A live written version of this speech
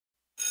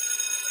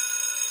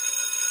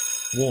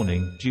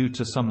Warning, due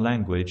to some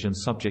language and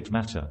subject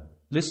matter,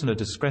 listener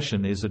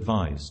discretion is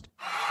advised.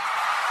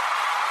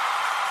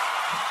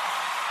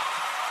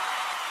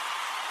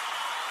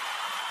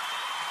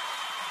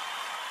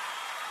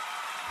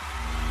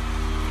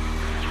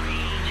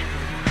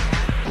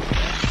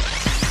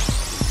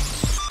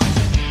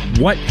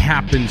 What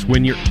happens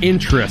when your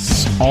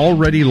interests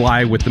already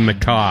lie with the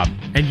macabre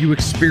and you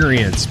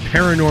experience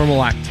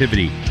paranormal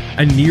activity,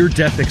 a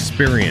near-death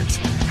experience,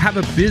 have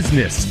a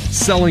business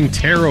selling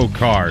tarot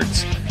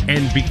cards,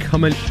 and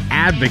become an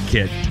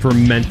advocate for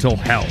mental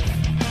health?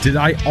 Did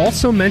I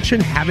also mention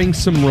having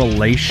some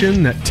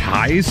relation that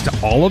ties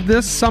to all of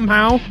this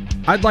somehow?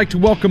 I'd like to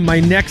welcome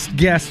my next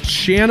guest,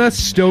 Shanna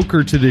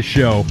Stoker, to the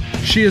show.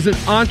 She is an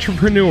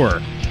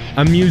entrepreneur,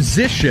 a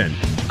musician,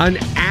 an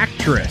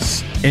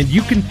actress, and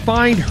you can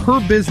find her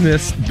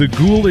business, The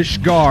Ghoulish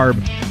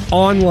Garb,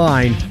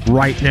 online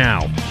right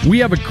now. We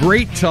have a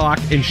great talk,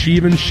 and she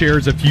even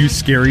shares a few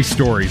scary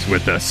stories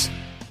with us.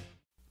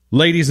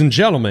 Ladies and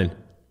gentlemen,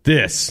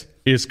 this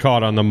is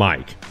Caught on the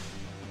Mic.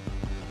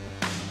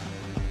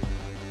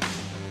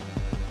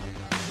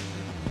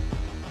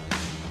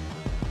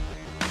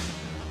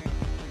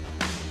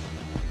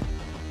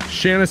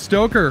 Shanna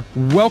Stoker,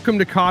 welcome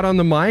to Caught on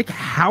the Mic.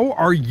 How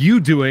are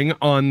you doing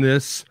on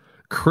this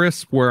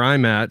crisp, where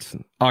I'm at,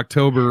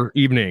 October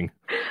evening?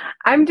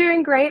 I'm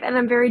doing great, and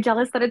I'm very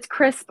jealous that it's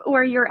crisp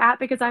where you're at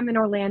because I'm in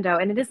Orlando,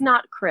 and it is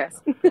not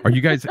crisp. Are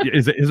you guys,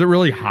 is it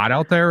really hot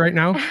out there right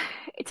now?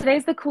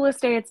 Today's the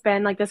coolest day it's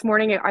been. Like this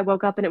morning, I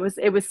woke up and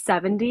it was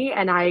 70,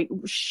 and I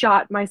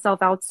shot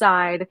myself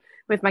outside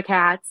with my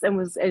cats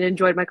and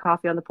enjoyed my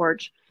coffee on the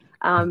porch.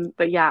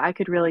 But yeah, I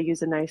could really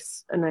use a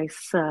nice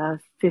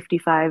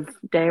 55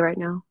 day right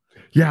now.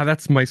 Yeah,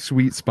 that's my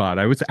sweet spot.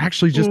 I was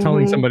actually just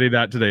telling somebody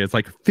that today. It's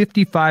like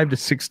 55 to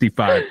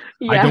 65.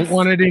 Yes. I don't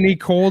want it any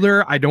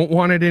colder. I don't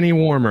want it any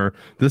warmer.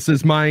 This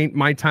is my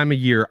time of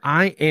year.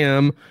 I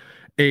am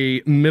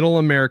a middle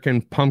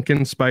American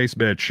pumpkin spice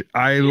bitch.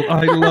 I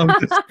love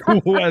this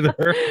cool weather.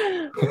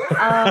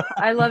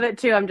 I love it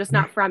too. I'm just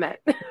not from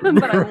it,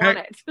 but I want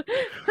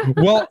it.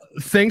 Well,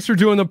 thanks for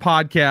doing the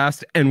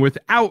podcast. And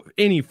without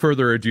any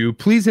further ado,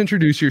 please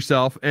introduce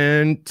yourself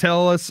and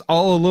tell us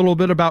all a little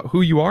bit about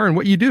who you are and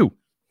what you do.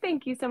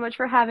 Thank you so much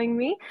for having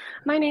me.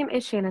 My name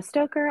is Shanna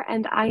Stoker,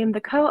 and I am the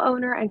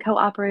co-owner and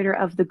co-operator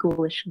of The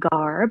Ghoulish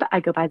Garb.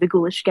 I go by The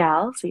Ghoulish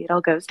Gal, see, it all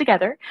goes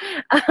together.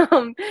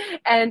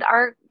 And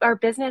our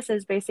business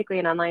is basically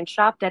an online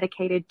shop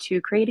dedicated to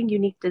creating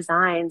unique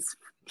designs,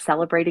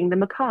 celebrating the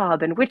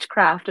macabre and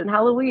witchcraft and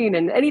Halloween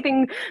and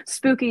anything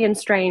spooky and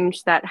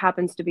strange that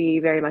happens to be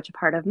very much a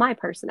part of my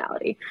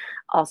personality.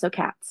 Also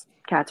cats.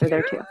 Cats are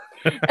there too.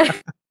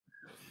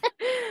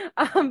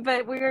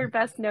 But we are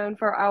best known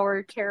for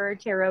our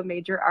Tarot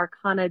Major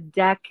Arcana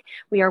deck.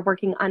 We are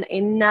working on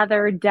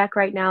another deck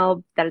right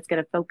now that is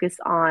going to focus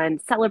on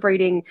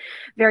celebrating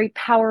very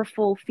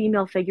powerful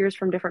female figures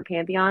from different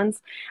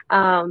pantheons.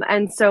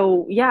 And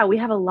so, yeah, we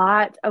have a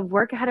lot of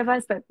work ahead of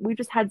us, but we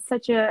just had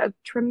such a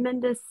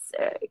tremendous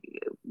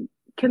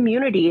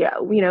community,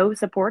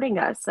 supporting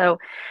us. So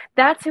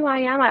that's who I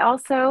am. I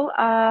also,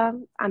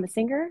 I'm a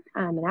singer,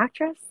 I'm an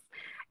actress.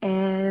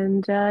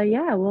 And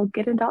yeah, we'll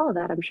get into all of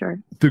that, I'm sure.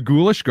 The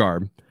Ghoulish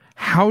Garb.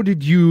 How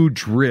did you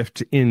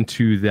drift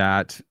into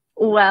that?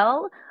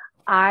 Well,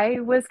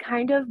 I was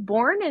kind of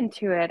born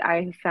into it,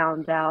 I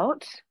found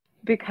out,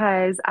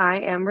 because I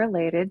am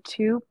related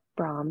to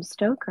Bram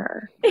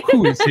Stoker.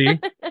 Who is he?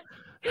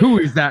 Who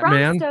is that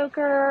man? Bram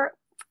Stoker,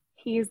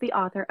 he is the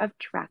author of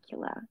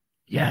Dracula.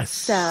 Yes.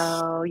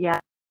 So, yeah,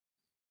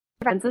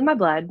 friends in my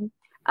blood.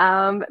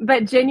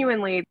 But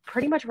genuinely,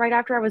 pretty much right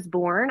after I was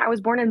born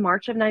in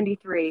March of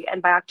 93.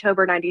 And by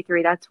October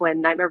 93, that's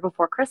when Nightmare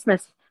Before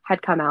Christmas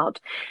had come out.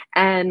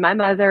 And my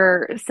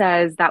mother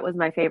says that was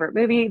my favorite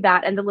movie,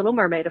 that and The Little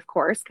Mermaid, of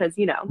course, because,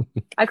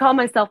 I call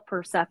myself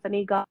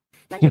Persephone God,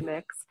 like a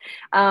mix.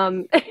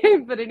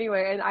 But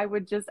anyway, and I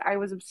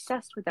was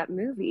obsessed with that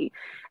movie.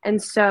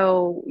 And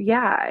so,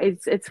 yeah,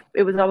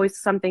 it was always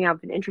something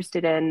I've been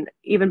interested in,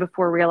 even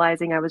before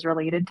realizing I was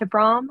related to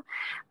Bram.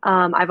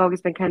 I've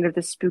always been kind of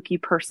this spooky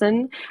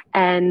person,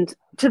 and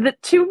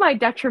to my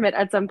detriment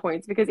at some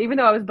points, because even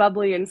though I was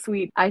bubbly and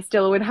sweet, I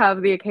still would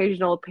have the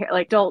occasional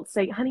adults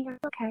say, "Honey, are you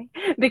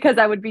okay?" Because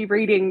I would be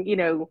reading,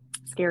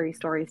 scary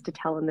stories to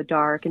tell in the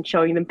dark and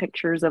showing them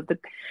pictures of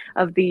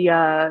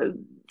the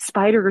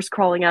spiders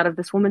crawling out of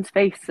this woman's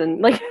face,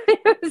 and I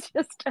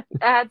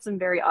had some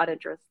very odd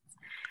interests.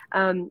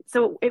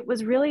 So it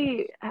was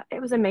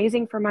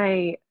amazing for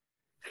my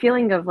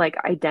feeling of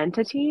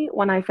identity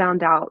when I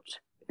found out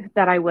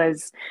that I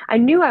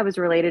knew I was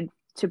related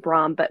to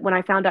Bram, but when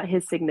I found out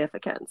his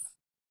significance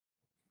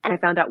and I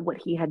found out what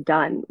he had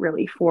done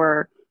really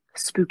for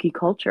spooky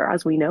culture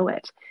as we know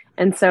it.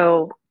 And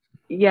so,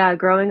 yeah,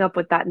 growing up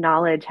with that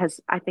knowledge has,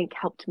 I think,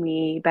 helped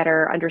me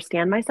better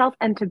understand myself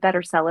and to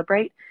better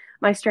celebrate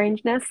my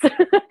strangeness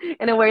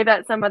in a way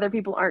that some other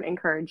people aren't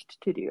encouraged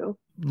to do.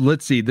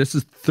 Let's see. This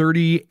is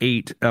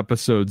 38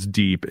 episodes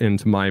deep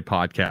into my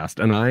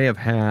podcast, and I have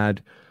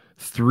had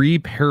 3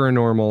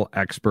 paranormal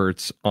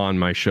experts on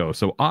my show.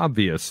 So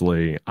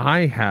obviously,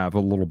 I have a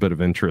little bit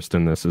of interest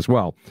in this as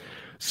well.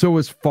 So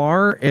as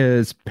far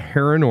as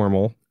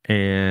paranormal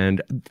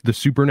and the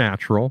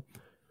supernatural,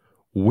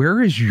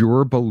 where is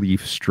your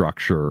belief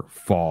structure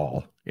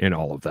fall in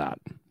all of that?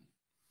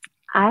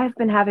 I've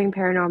been having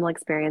paranormal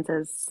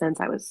experiences since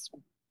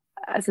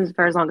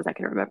for as long as I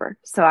can remember.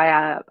 So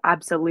I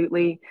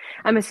absolutely,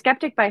 I'm a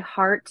skeptic by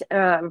heart,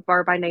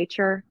 or by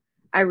nature.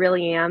 I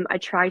really am. I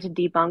try to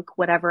debunk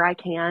whatever I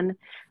can.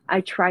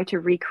 I try to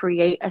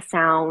recreate a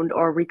sound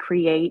or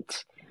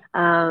recreate,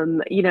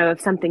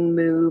 if something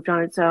moved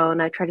on its own.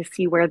 I try to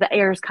see where the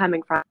air is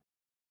coming from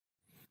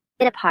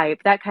in a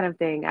pipe, that kind of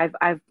thing.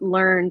 I've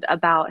learned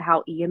about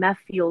how EMF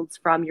fields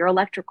from your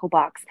electrical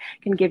box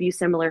can give you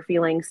similar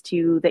feelings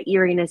to the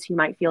eeriness you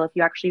might feel if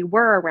you actually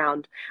were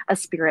around a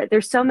spirit.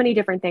 There's so many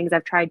different things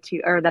that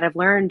I've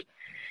learned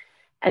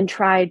and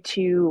tried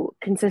to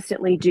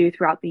consistently do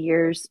throughout the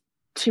years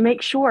to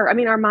make sure. I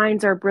mean, our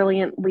minds are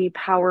brilliantly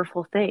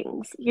powerful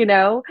things,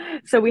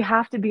 so we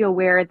have to be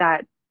aware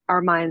that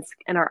our minds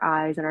and our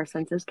eyes and our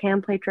senses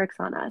can play tricks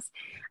on us.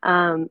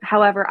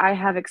 However, I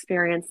have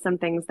experienced some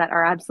things that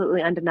are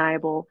absolutely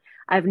undeniable.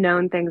 I've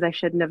known things I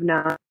shouldn't have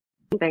known,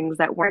 things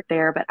that weren't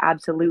there, but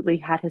absolutely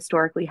had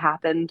historically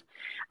happened.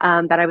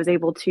 That I was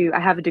able to, I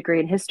have a degree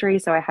in history,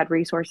 so I had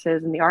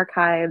resources in the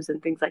archives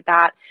and things like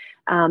that.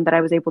 That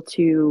I was able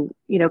to,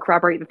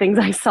 corroborate the things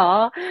I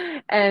saw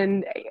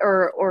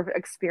or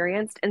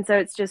experienced. And so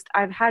it's just,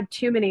 I've had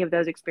too many of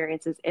those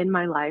experiences in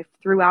my life,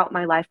 throughout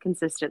my life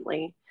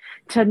consistently,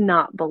 to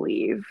not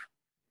believe.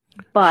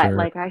 But Sure.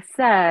 like I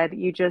said,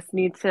 you just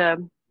need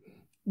to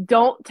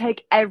don't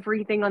take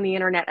everything on the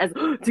internet as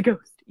it's a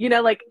ghost.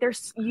 Like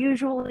there's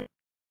usually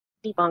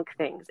debunk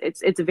things.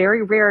 It's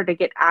very rare to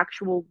get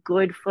actual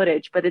good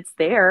footage, but it's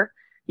there.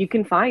 You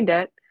can find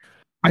it.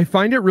 I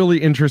find it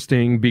really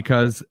interesting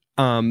because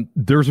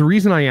there's a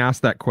reason I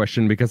asked that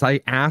question, because I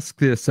ask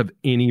this of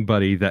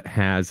anybody that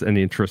has an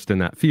interest in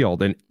that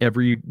field. And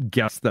every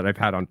guest that I've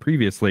had on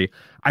previously,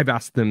 I've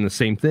asked them the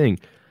same thing.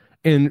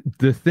 And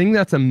the thing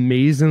that's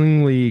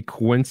amazingly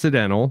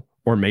coincidental,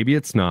 or maybe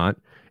it's not,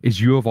 is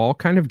you have all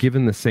kind of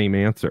given the same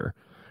answer.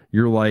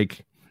 You're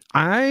like,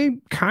 I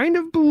kind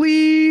of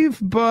believe,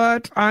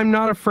 but I'm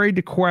not afraid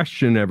to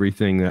question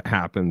everything that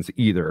happens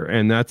either.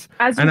 And that's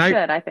as you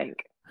should, I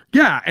think.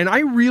 Yeah, and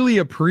I really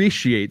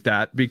appreciate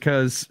that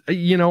because,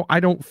 I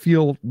don't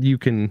feel you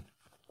can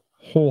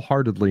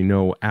wholeheartedly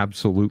know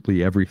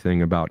absolutely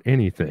everything about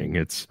anything.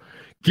 It's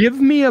give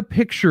me a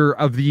picture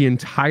of the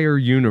entire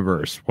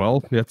universe.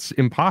 Well, it's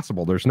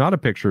impossible. There's not a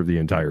picture of the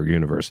entire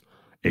universe.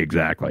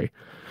 Exactly.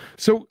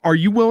 So are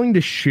you willing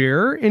to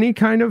share any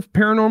kind of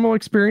paranormal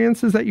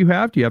experiences that you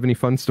have? Do you have any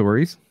fun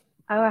stories?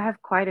 Oh, I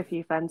have quite a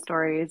few fun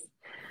stories.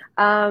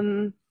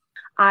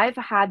 I've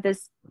had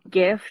this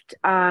gift.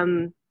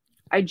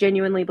 I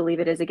genuinely believe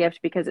it is a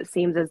gift because it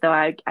seems as though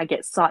I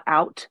get sought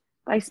out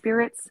by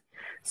spirits.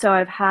 So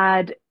I've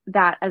had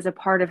that as a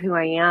part of who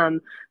I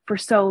am for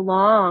so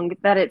long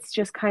that it's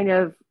just kind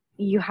of,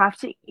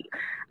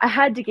 I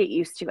had to get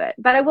used to it.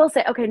 But I will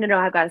say, okay, no,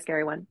 I've got a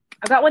scary one.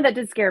 I've got one that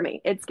did scare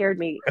me. It scared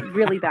me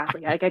really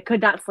badly. Like I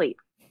could not sleep.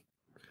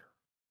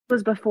 It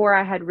was before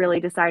I had really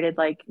decided,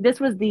 like, this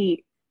was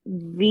the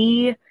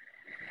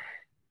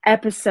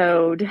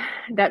episode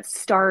that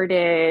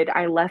started,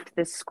 I left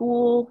this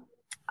school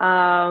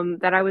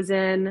that I was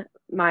in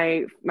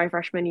my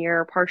freshman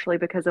year, partially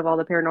because of all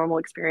the paranormal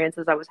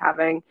experiences I was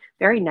having,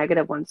 very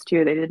negative ones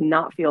too.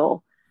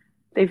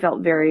 They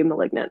felt very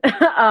malignant.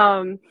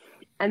 And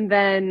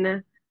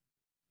then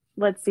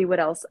let's see what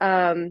else.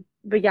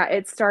 But yeah,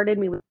 it started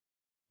me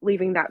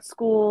leaving that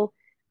school.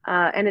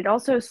 And it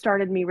also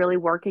started me really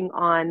working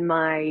on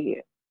my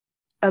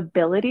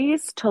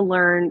abilities to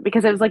learn,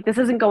 because it was like, this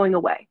isn't going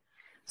away.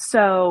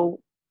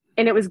 So,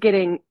 and it was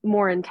getting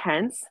more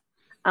intense.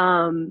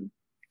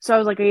 So I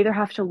was like, I either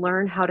have to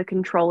learn how to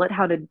control it,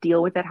 how to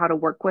deal with it, how to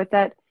work with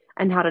it,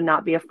 and how to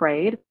not be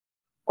afraid,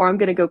 or I'm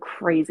going to go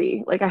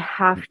crazy. Like I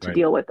have to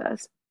deal with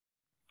this.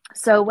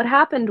 So what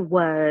happened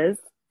was,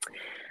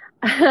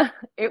 so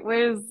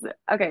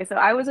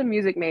I was a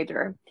music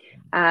major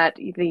at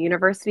the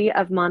University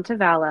of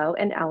Montevallo,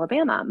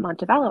 Alabama.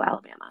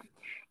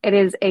 It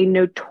is a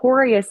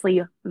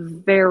notoriously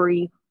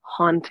very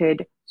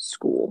haunted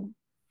school,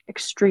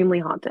 extremely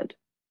haunted.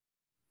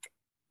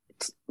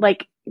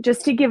 Like,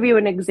 just to give you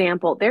an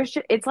example,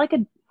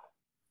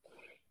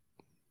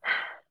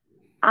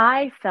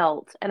 I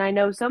felt, and I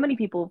know so many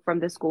people from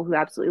this school who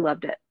absolutely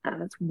loved it,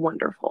 and it's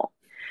wonderful.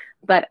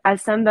 But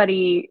as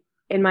somebody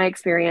in my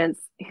experience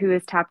who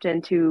has tapped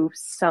into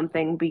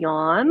something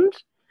beyond,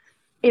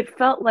 it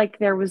felt like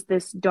there was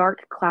this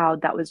dark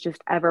cloud that was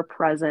just ever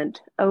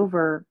present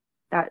over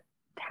that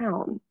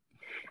town.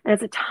 And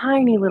it's a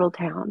tiny little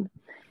town.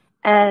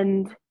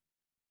 And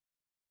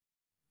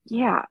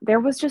yeah, there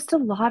were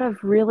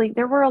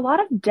a lot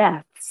of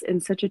deaths in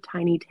such a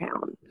tiny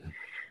town.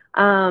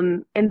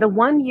 And the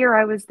one year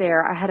I was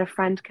there, I had a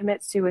friend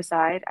commit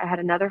suicide. I had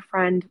another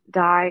friend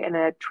die in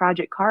a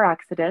tragic car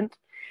accident.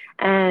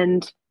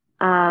 And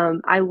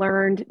I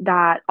learned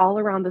that all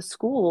around the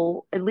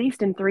school, at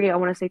least in three, I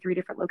want to say three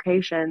different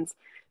locations,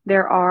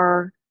 there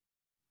are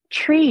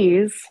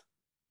trees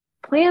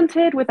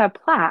planted with a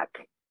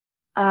plaque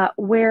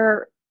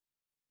where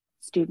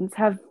students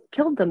have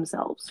killed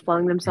themselves,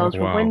 flung Oh, themselves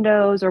from wow.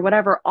 windows or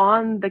whatever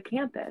on the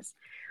campus.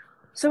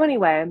 So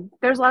anyway,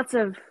 there's lots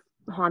of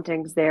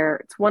hauntings there.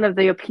 It's one of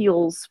the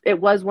appeals. It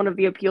was one of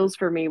the appeals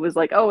for me was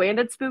like, oh, and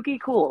it's spooky,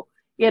 cool.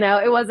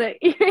 It wasn't.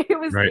 It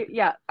was, Right.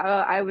 yeah.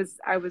 I was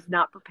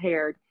not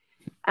prepared.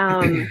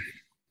 Um,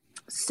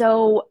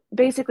 so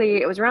basically,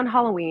 it was around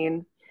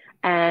Halloween,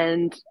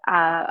 and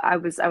I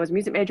was a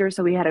music major,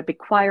 so we had a big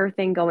choir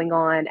thing going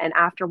on. And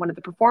after one of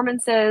the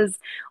performances,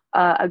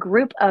 a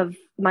group of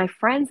my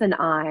friends and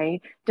I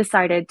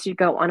decided to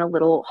go on a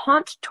little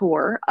haunt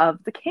tour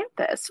of the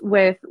campus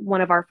with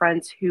one of our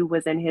friends who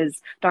was in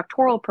his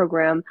doctoral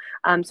program.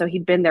 So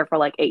he'd been there for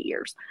like 8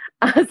 years,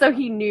 so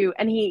he knew,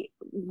 and he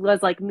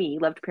was like me,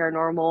 loved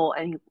paranormal,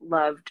 and he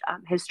loved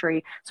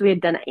history. So he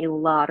had done a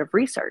lot of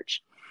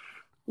research.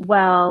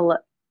 Well,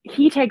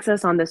 he takes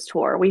us on this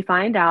tour. We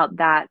find out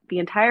that the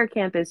entire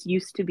campus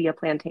used to be a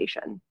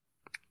plantation.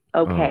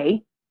 Oh,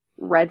 Okay,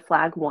 red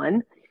flag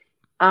one.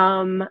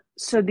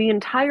 So the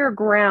entire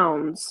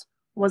grounds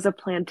was a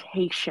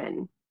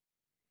plantation.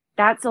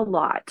 That's a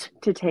lot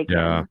to take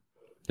yeah. in.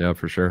 Yeah,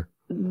 for sure.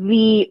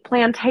 The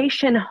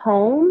plantation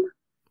home,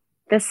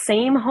 the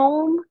same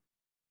home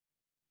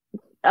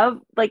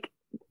of like,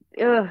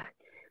 ugh,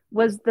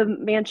 was the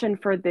mansion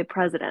for the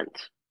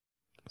president.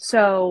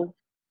 So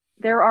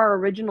there are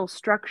original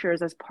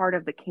structures as part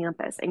of the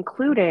campus,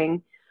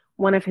 including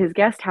one of his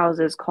guest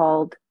houses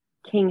called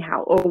King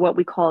House, or what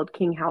we called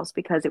King House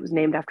because it was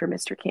named after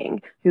Mr.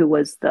 King, who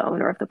was the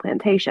owner of the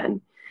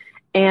plantation.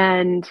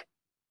 And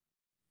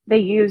they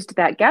used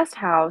that guest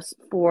house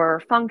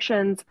for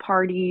functions,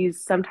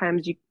 parties.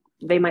 Sometimes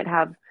they might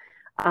have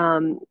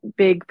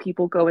big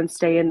people go and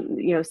stay in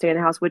the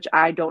house, which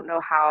I don't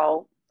know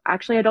how.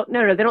 Actually, I don't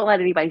know. No, they don't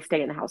let anybody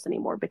stay in the house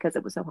anymore because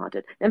it was so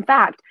haunted. In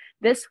fact,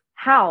 this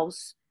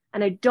house,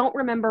 and I don't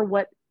remember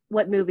what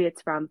movie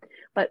it's from,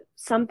 but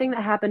something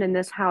that happened in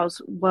this house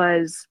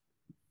was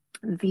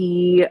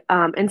the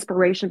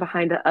inspiration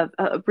behind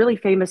a really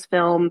famous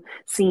film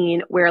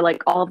scene where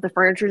like all of the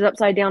furniture is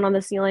upside down on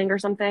the ceiling or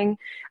something,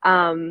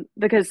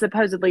 because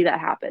supposedly that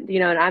happened,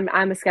 and I'm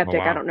a Oh,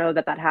 skeptic. I wow. don't know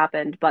that that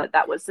happened, but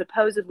that was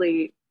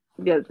supposedly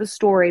the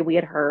story we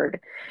had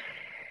heard.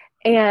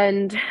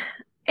 And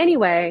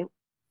anyway,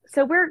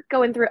 so we're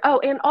going through. Oh,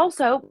 and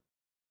also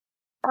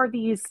are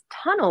these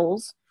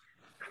tunnels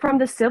from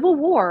the Civil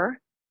War,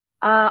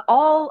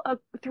 all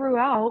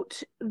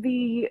throughout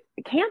the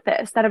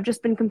campus that have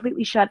just been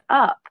completely shut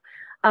up.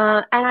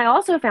 And I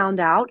also found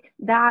out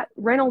that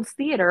Reynolds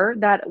Theater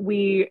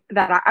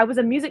I was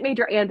a music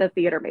major and a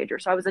theater major,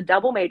 so I was a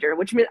double major,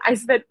 which meant I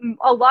spent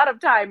a lot of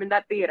time in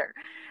that theater.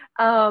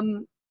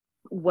 Um,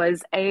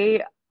 was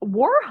a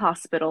war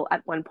hospital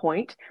at one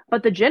point,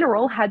 but the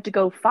general had to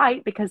go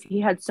fight because he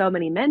had so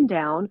many men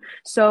down.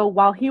 So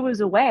while he was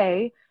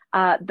away,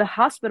 the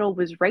hospital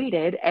was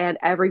raided and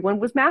everyone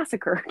was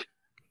massacred.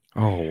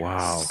 Oh,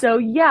 wow. So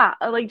yeah,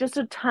 like just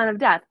a ton of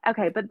death.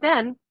 Okay, but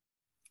then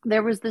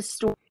there was this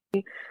story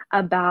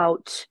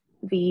about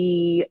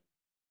the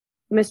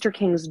Mr.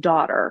 King's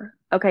daughter.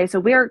 Okay, so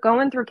we're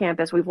going through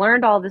campus. We've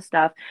learned all this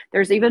stuff.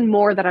 There's even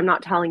more that I'm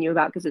not telling you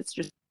about because it's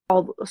just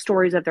all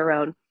stories of their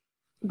own.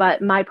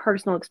 But my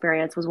personal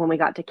experience was when we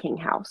got to King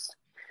House.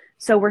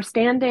 So we're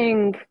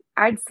standing,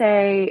 I'd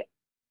say,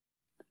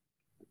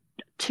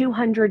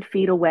 200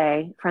 feet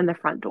away from the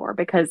front door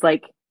because,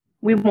 like,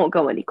 we won't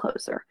go any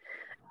closer.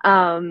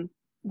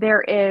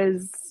 There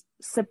is,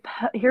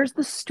 here's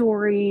the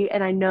story,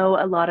 and I know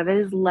a lot of it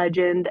is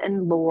legend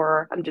and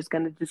lore. I'm just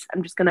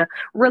gonna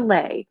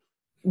relay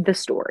the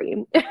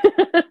story.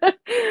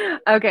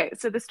 Okay,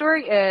 so the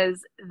story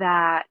is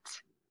that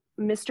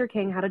Mr.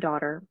 King had a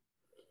daughter,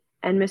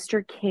 and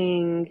Mr.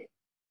 King,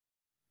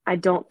 I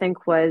don't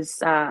think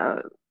was,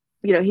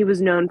 he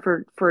was known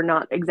for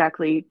not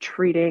exactly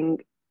treating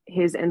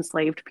his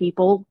enslaved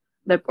people,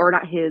 or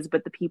not his,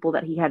 but the people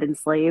that he had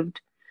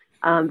enslaved,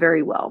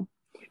 very well.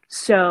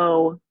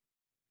 So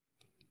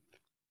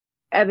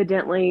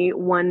evidently,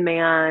 one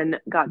man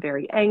got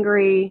very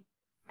angry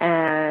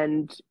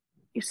and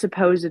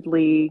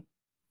supposedly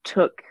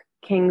took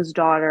King's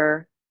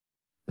daughter.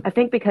 I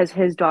think because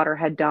his daughter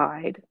had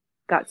died,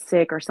 got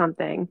sick or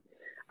something,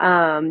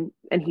 and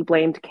he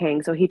blamed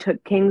King. So he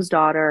took King's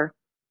daughter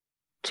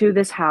to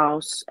this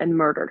house and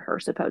murdered her,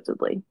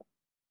 supposedly,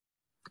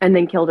 and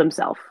then killed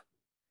himself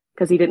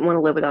because he didn't want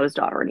to live without his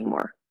daughter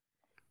anymore.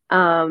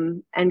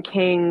 And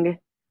King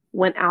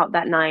went out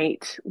that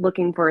night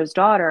looking for his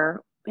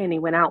daughter, and he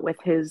went out with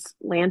his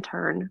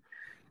lantern,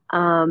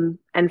 and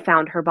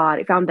found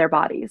their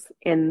bodies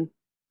in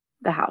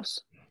the house.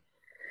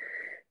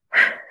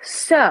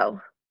 So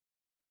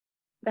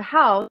the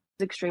house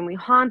is extremely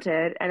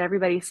haunted, and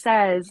everybody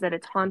says that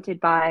it's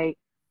haunted by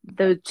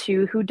the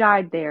two who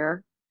died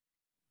there,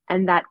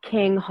 and that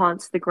King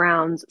haunts the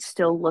grounds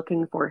still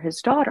looking for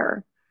his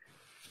daughter.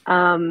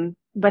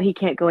 But he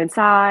can't go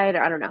inside.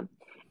 I don't know.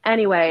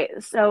 Anyway,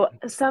 so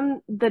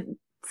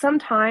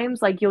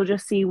sometimes like you'll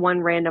just see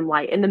one random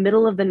light in the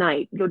middle of the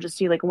night. You'll just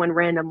see like one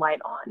random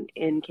light on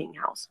in King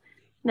House.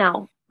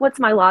 Now, what's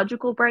my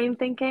logical brain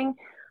thinking?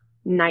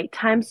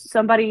 Nighttime,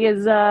 somebody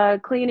is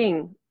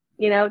cleaning.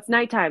 It's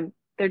nighttime.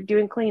 They're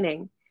doing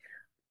cleaning.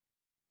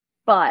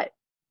 But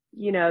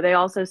they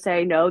also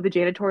say no, the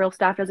janitorial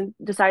staff doesn't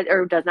decide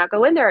or does not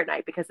go in there at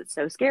night because it's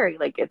so scary.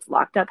 Like it's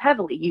locked up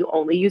heavily. You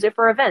only use it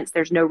for events.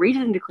 There's no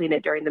reason to clean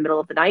it during the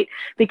middle of the night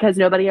because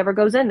nobody ever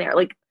goes in there.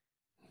 Like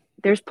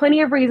there's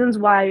plenty of reasons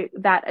why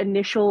that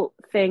initial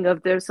thing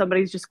of there's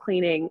somebody's just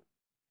cleaning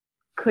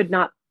could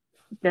not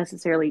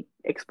necessarily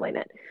explain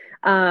it.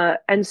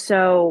 And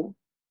so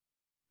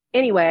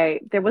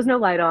anyway, there was no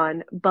light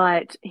on,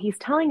 but he's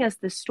telling us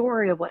the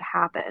story of what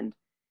happened.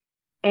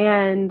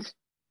 And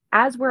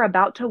as we're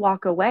about to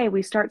walk away,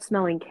 we start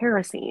smelling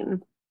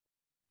kerosene.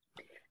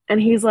 And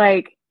he's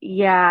like,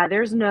 yeah,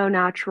 there's no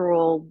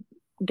natural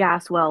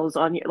gas wells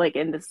on like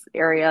in this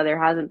area.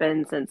 There hasn't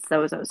been since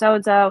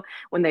so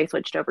when they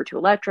switched over to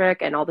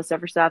electric and all this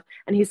other stuff.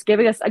 And he's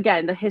giving us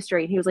again the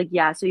history. And he was like,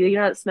 yeah, so you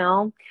know that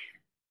smell?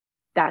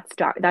 That's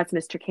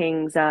Mr.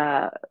 King's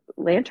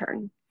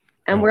lantern.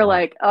 And we're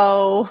like,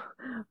 oh,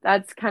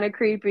 that's kind of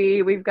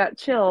creepy. We've got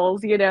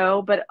chills,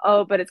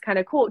 but it's kind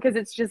of cool because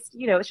it's just,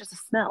 it's just a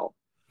smell.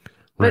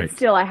 But Right.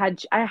 still, I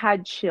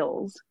had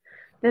chills.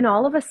 Then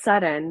all of a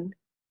sudden,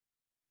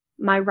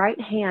 my right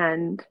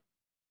hand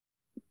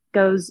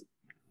goes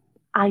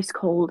ice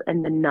cold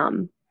and then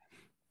numb.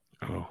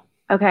 Oh.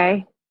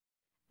 Okay.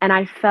 And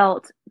I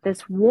felt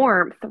this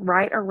warmth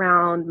right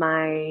around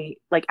my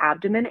like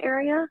abdomen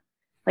area,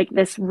 like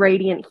this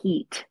radiant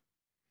heat.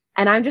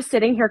 And I'm just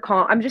sitting here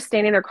calm. I'm just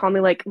standing there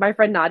calmly, like my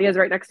friend Nadia is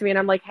right next to me, and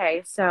I'm like,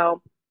 hey,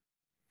 so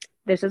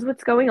this is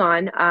what's going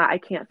on. I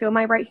can't feel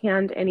my right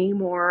hand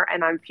anymore,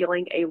 and I'm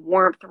feeling a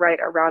warmth right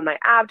around my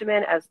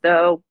abdomen as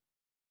though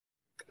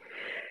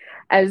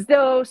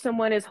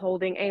someone is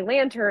holding a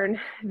lantern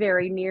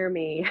very near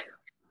me.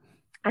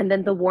 And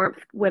then the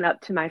warmth went up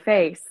to my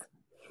face.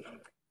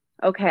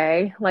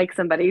 Okay, like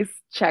somebody's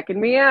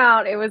checking me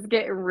out. It was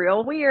getting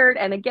real weird.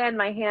 And again,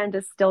 my hand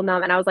is still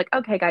numb. And I was like,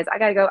 okay, guys, I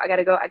gotta go.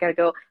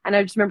 And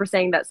I just remember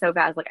saying that so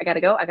fast, like, I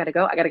gotta go.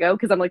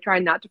 Because I'm like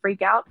trying not to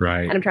freak out.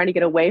 Right. And I'm trying to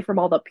get away from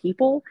all the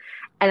people.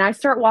 And I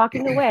start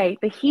walking away.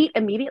 The heat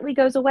immediately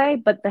goes away,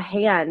 but the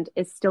hand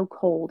is still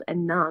cold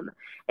and numb.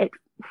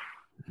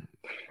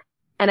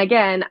 And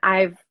again,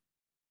 I've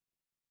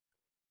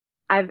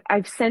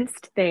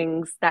sensed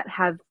things that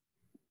have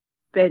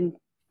been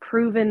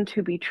proven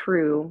to be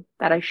true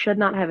that I should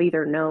not have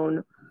either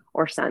known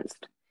or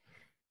sensed.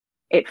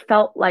 It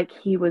felt like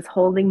he was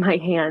holding my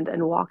hand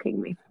and walking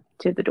me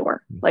to the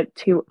door,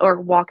 or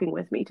walking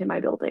with me to my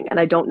building. And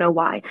I don't know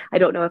why. I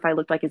don't know if I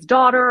looked like his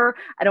daughter.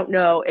 I don't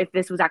know if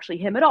this was actually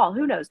him at all.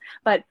 Who knows?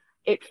 But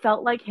it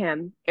felt like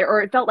him,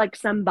 or it felt like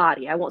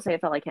somebody. I won't say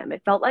it felt like him.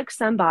 It felt like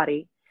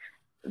somebody.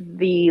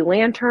 The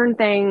lantern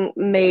thing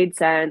made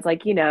sense.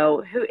 Like,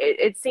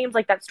 it seems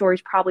like that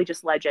story's probably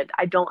just legend.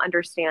 I don't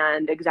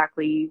understand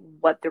exactly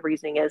what the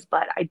reasoning is,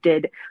 but I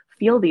did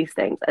feel these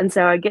things. And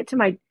so I get to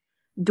my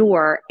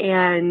door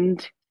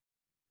and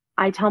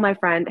I tell my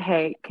friend,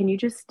 hey, can you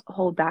just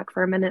hold back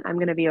for a minute? I'm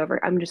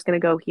just going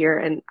to go here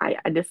and I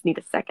just need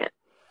a second.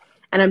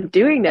 And I'm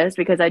doing this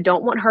because I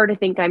don't want her to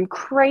think I'm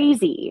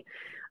crazy.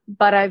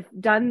 But I've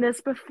done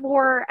this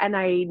before and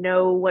I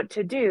know what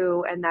to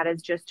do. And that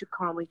is just to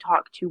calmly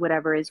talk to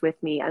whatever is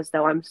with me as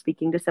though I'm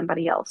speaking to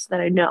somebody else that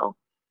I know.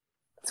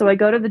 So I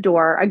go to the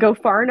door. I go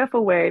far enough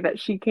away that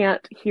she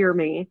can't hear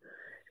me.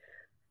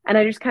 And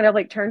I just kind of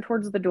like turn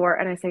towards the door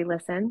and I say,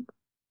 listen,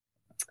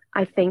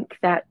 I think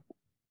that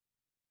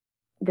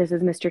this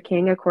is Mr.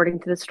 King, according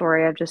to the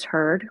story I've just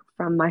heard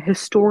from my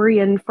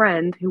historian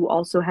friend who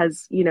also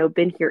has,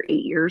 been here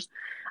 8 years.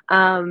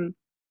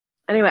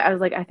 Anyway, I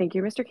was like, I think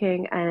you're Mr.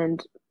 King.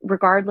 And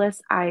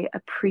regardless, I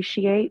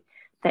appreciate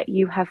that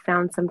you have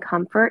found some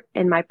comfort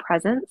in my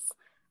presence.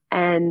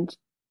 And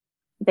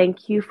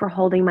thank you for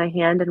holding my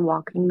hand and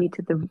walking me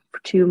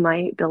to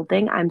my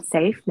building. I'm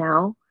safe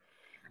now.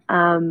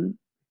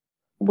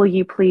 Will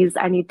you please,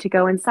 I need to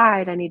go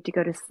inside. I need to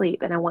go to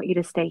sleep and I want you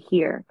to stay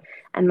here.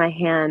 And my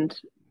hand,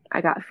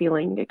 I got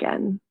feeling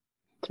again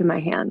to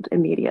my hand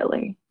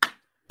immediately.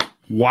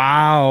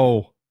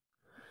 Wow.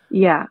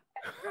 Yeah.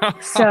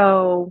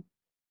 So...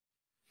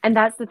 And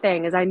that's the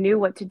thing is I knew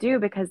what to do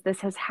because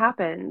this has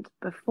happened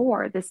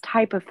before, this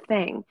type of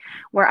thing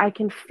where I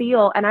can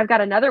feel, and I've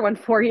got another one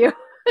for you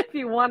if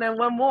you want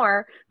one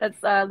more that's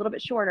a little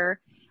bit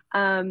shorter.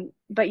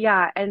 But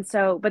yeah. And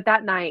so, but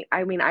that night,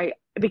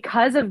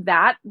 because of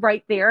that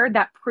right there,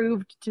 that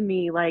proved to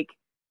me like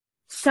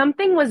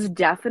something was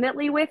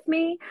definitely with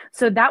me.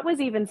 So that was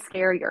even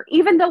scarier,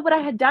 even though what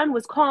I had done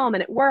was calm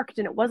and it worked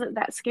and it wasn't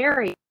that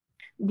scary.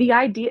 The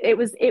idea it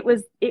was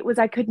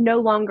I could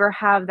no longer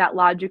have that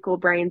logical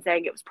brain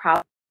saying it was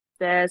probably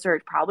this or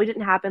it probably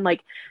didn't happen.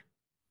 Like,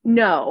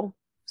 no,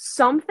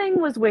 something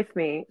was with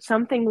me,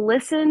 something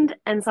listened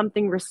and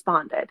something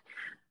responded.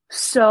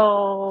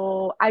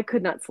 So I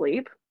could not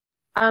sleep.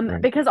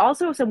 Right. Because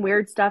also some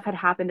weird stuff had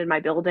happened in my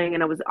building,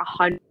 and I was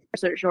 100%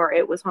 sure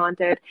it was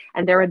haunted.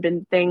 And there had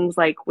been things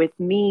like with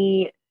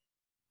me,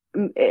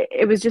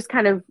 it was just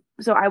kind of,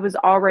 so I was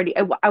already,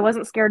 I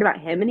wasn't scared about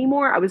him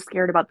anymore. I was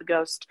scared about the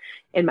ghost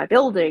in my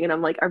building. And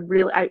I'm like,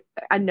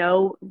 I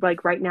know,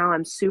 like, right now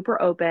I'm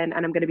super open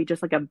and I'm going to be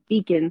just like a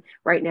beacon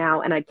right now.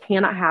 And I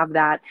cannot have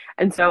that.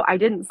 And so I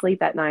didn't sleep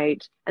that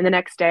night. And the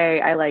next day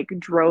I like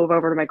drove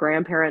over to my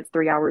grandparents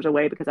 3 hours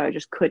away because I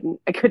couldn't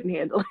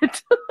handle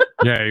it.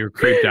 Yeah, you're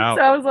creeped So out.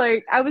 I was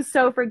like, I was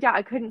so freaked out.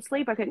 I couldn't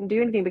sleep. I couldn't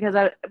do anything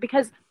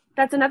because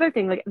that's another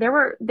thing. Like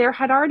there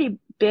had already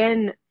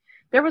been,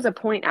 there was a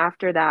point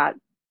after that.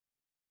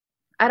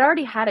 I'd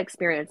already had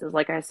experiences,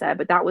 like I said,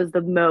 but that was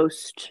the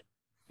most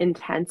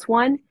intense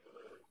one.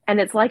 And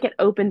it's like it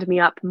opened me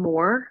up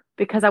more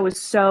because I was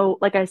so,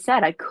 like I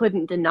said, I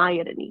couldn't deny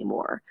it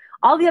anymore.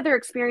 All the other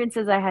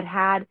experiences I had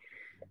had,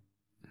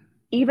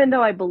 even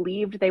though I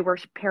believed they were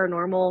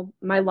paranormal,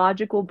 my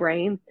logical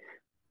brain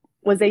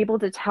was able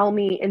to tell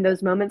me in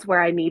those moments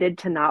where I needed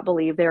to not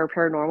believe they were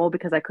paranormal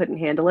because I couldn't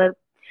handle it.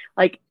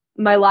 Like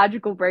my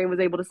logical brain was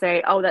able to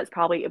say, "Oh, it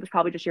was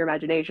probably just your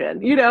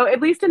imagination,"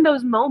 at least in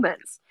those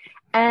moments.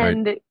 Right.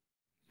 And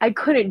I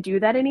couldn't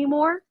do that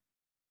anymore.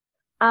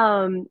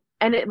 And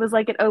it was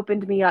like it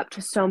opened me up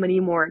to so many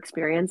more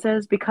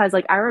experiences because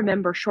like I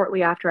remember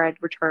shortly after I'd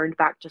returned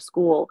back to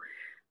school,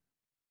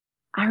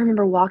 I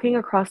remember walking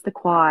across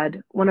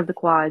one of the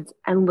quads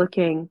and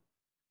looking,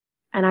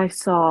 and I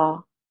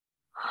saw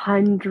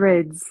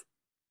hundreds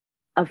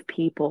of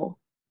people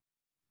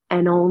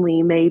and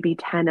only maybe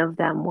 10 of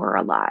them were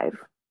alive.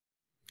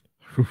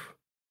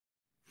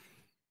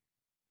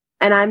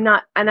 And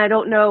I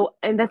don't know.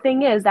 And the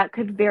thing is, that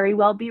could very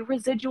well be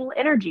residual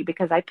energy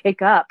because I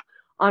pick up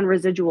on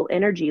residual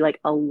energy like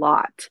a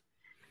lot.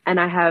 And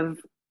I have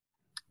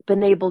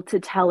been able to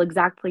tell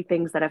exactly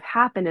things that have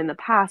happened in the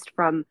past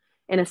from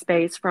in a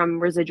space from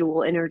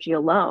residual energy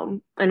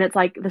alone. And it's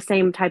like the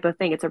same type of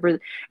thing.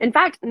 In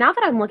fact, now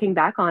that I'm looking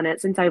back on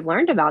it, since I've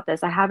learned about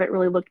this, I haven't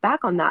really looked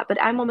back on that,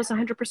 but I'm almost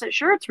 100%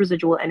 sure it's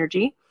residual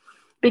energy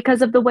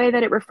because of the way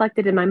that it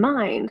reflected in my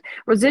mind.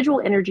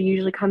 Residual energy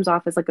usually comes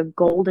off as like a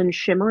golden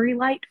shimmery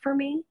light for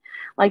me.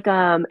 Like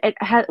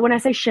when I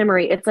say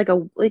shimmery, it's like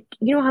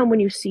you know how when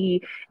you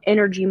see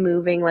energy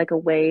moving like a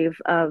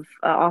wave of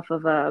off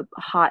of a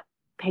hot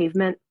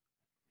pavement,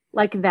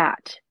 like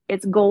that.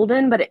 It's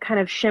golden, but it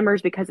kind of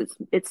shimmers because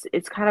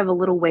it's kind of a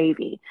little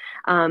wavy,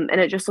 and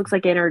it just looks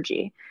like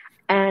energy.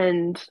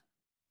 And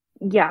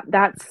yeah,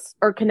 that's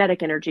or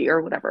kinetic energy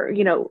or whatever,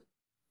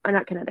 or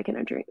not kinetic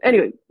energy.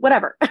 Anyway,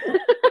 whatever.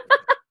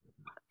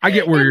 I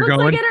get where It you're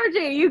looks like going.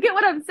 energy. You get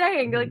what I'm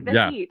saying, like the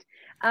Yeah. heat.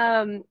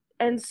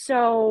 And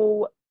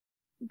so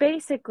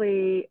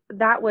basically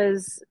it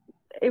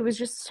was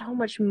just so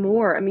much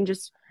more. I mean,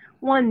 just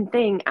one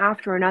thing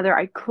after another.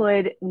 I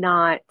could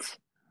not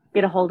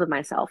get a hold of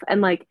myself.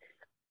 And like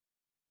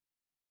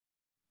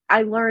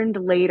I learned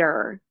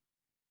later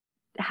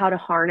how to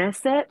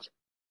harness it,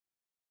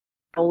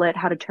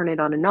 how to turn it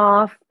on and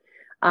off,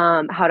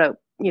 how to,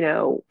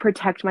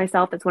 protect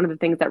myself. That's one of the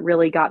things that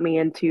really got me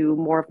into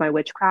more of my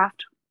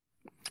witchcraft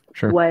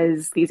Sure.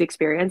 was these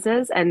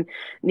experiences and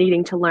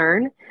needing to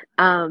learn.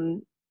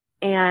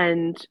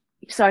 And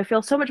so I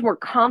feel so much more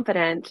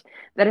confident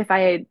that if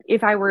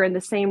I were in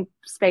the same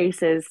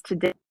spaces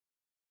today,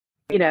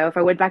 if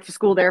I went back to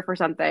school there for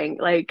something,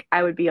 like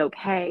I would be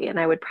okay and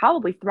I would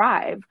probably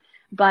thrive.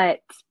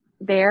 But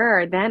there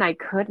or then I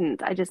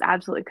couldn't. I just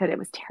absolutely couldn't. It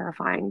was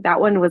terrifying.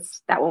 That one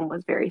was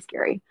very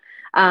scary.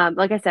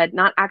 Like I said,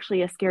 not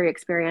actually a scary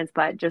experience,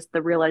 but just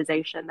the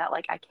realization that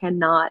like I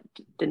cannot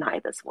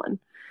deny this one.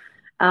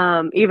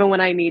 Even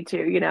when I need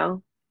to.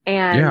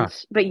 Yeah.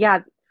 But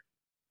yeah,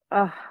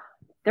 uh,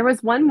 there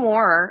was one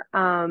more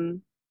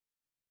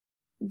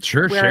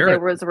Sure. where Share there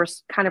it. was a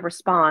kind of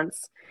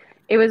response.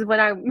 It was when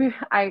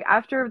I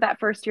after that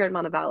first year at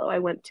Montevallo, I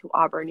went to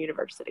Auburn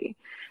University.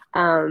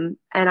 And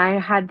I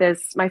had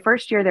my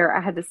first year there, I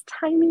had this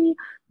tiny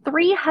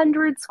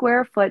 300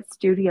 square foot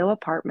studio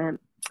apartment.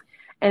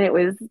 And it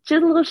was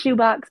just a little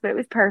shoebox, but it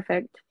was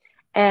perfect.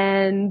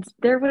 And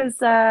there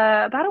was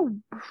I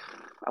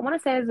want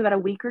to say it was about a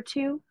week or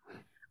two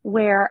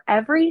where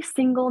every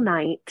single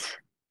night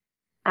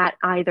at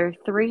either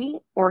 3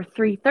 or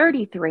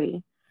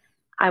 3:33,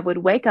 I would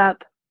wake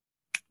up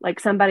like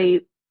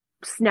somebody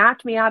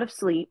snapped me out of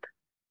sleep,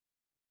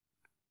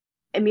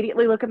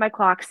 immediately look at my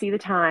clock, see the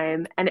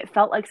time, and it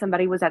felt like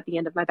somebody was at the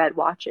end of my bed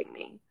watching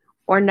me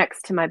or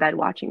next to my bed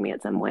watching me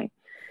in some way.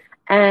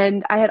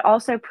 And I had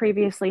also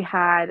previously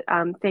had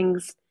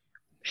things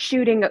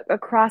shooting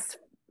across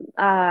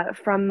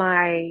from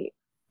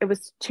it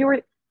was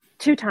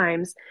two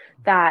times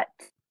that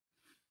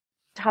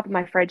top of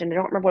my fridge, and I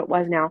don't remember what it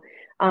was now,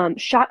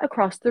 shot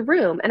across the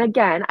room. And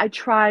again, I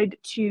tried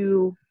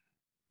to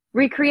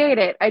recreate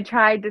it. I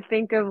tried to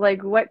think of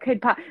like what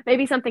could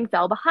maybe something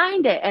fell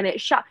behind it and it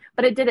shot,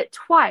 but it did it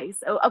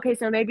twice. Oh, okay,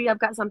 so maybe I've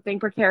got something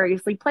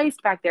precariously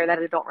placed back there that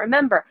I don't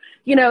remember,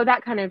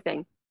 that kind of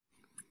thing.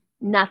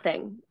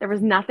 Nothing. There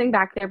was nothing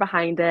back there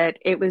behind it.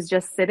 It was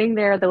just sitting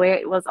there the way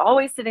it was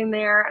always sitting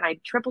there. And I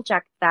triple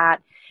checked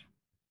that.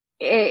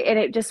 And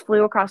it just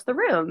flew across the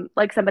room.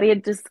 Like somebody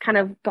had just kind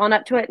of gone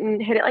up to it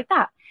and hit it like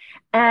that.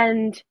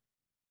 And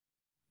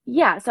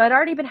yeah, so I'd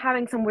already been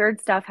having some weird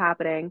stuff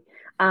happening.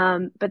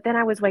 But then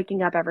I was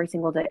waking up every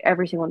single day,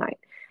 every single night.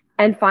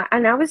 And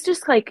I was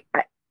just like,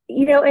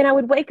 and I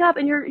would wake up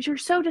and you're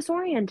so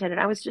disoriented. And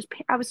I was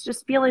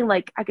just feeling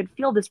like I could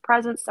feel this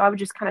presence. So I would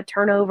just kind of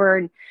turn over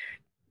and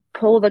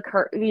pull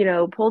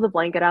the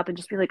blanket up and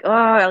just be like, oh,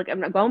 like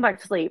I'm not going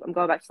back to sleep. I'm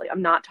going back to sleep.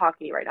 I'm not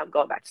talking to you right now. I'm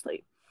going back to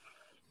sleep.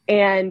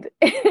 And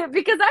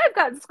because I've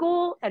got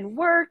school and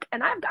work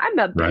and I'm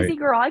a busy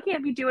girl, I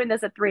can't be doing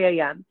this at 3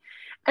 a.m.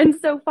 And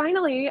so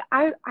finally,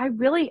 I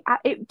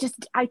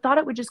thought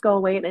it would just go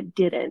away and it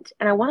didn't.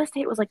 And I want to say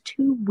it was like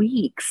 2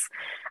 weeks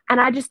and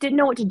I just didn't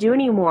know what to do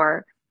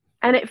anymore.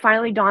 And it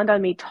finally dawned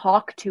on me,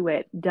 talk to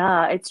it.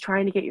 Duh. It's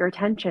trying to get your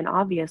attention,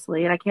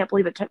 obviously. And I can't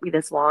believe it took me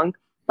this long,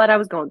 but I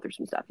was going through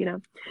some stuff,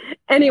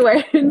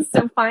 Anyway, and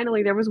so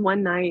finally there was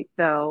one night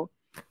though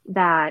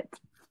that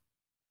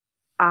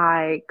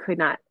I could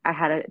not, I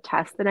had a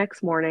test the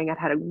next morning. I'd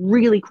had a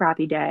really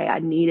crappy day. I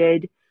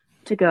needed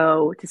to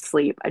go to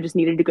sleep. I just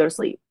needed to go to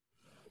sleep.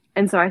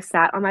 And so I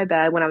sat on my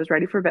bed when I was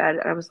ready for bed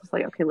and I was just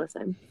like, okay,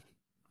 listen,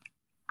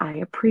 I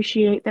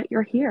appreciate that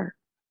you're here.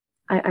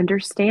 I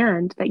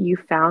understand that you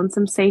found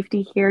some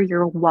safety here.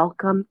 You're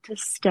welcome to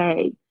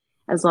stay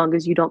as long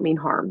as you don't mean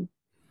harm.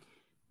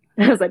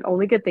 And I was like,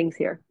 only good things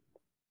here.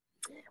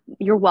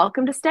 You're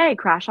welcome to stay,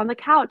 crash on the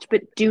couch,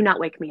 but do not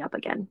wake me up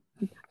again.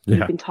 Yeah.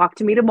 You can talk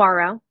to me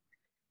tomorrow.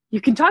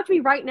 You can talk to me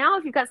right now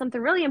if you've got something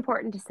really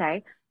important to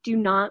say. Do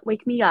not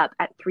wake me up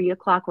at 3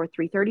 o'clock or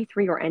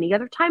 3:33 or any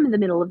other time in the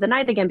middle of the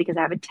night again because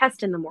I have a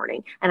test in the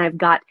morning and I've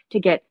got to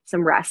get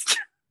some rest.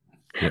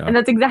 Yeah. And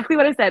that's exactly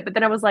what I said. But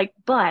then I was like,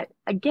 but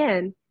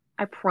again,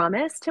 I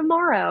promise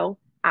tomorrow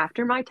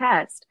after my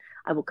test,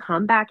 I will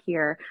come back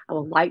here. I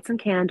will light some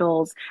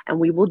candles and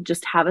we will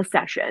just have a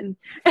session.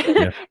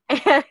 Yeah.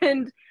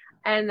 and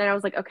then I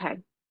was like, okay,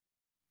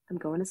 I'm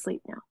going to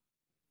sleep now.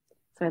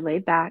 So I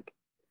laid back.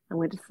 I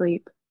went to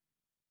sleep.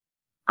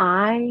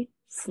 I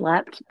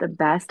slept the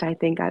best I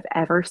think I've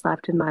ever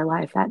slept in my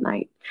life that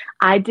night.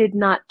 I did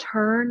not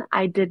turn.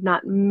 I did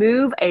not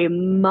move a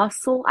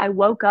muscle. I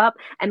woke up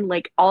and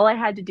like all I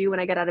had to do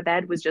when I got out of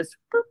bed was just,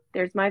 boop,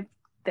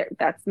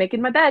 that's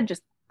making my bed,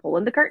 just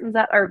pulling the curtains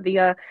up or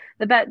the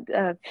bed,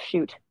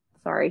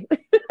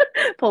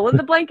 pulling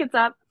the blankets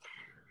up.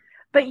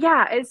 But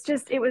yeah,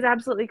 it was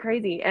absolutely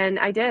crazy. And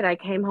I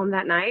came home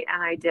that night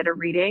and I did a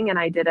reading and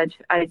I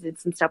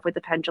did some stuff with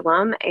the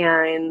pendulum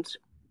and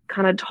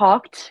kind of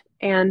talked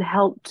and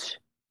helped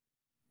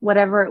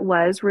whatever it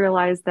was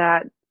realize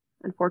that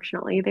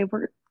unfortunately they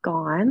were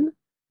gone.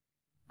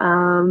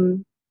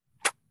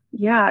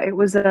 Yeah, it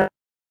was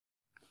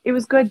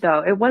good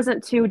though. It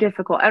wasn't too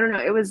difficult. I don't know.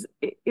 It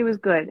was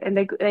good. And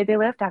they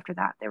left after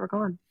that. They were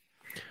gone.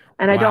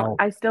 And wow.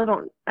 I still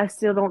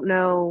don't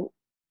know.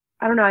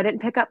 I don't know. I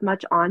didn't pick up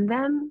much on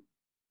them,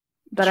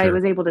 but sure. I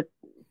was able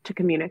to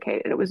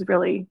communicate. And it was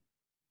really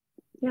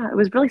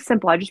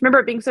simple. I just remember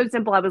it being so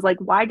simple. I was like,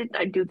 why didn't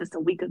I do this a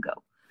week ago?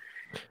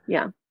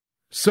 Yeah.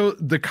 So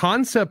the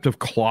concept of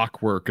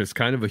clockwork is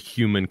kind of a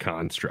human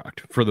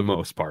construct for the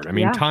most part. I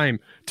mean, yeah.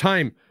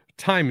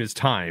 Time is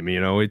time,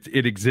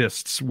 it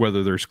exists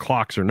whether there's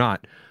clocks or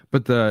not.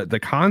 But the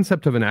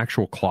concept of an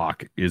actual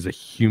clock is a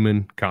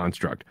human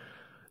construct.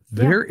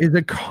 There is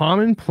a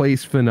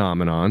commonplace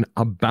phenomenon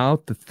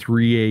about the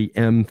 3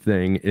 a.m.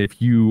 thing.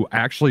 If you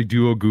actually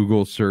do a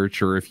Google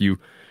search or if you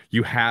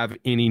have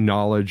any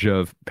knowledge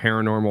of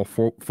paranormal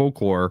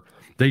folklore,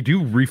 they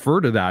do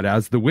refer to that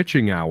as the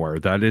witching hour.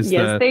 That is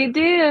they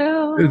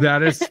do.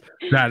 That is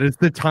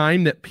the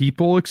time that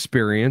people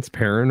experience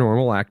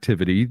paranormal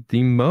activity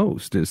the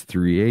most is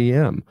 3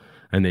 a.m.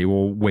 and they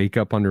will wake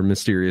up under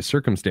mysterious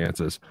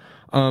circumstances.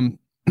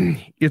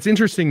 It's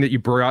interesting that you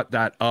brought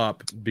that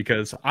up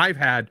because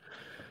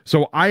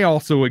I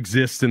also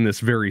exist in this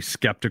very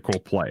skeptical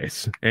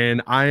place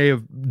and I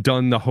have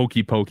done the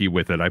hokey pokey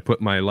with it. I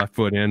put my left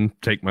foot in,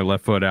 take my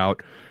left foot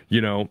out,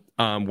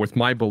 with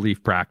my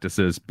belief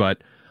practices.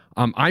 But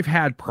I've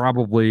had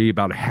probably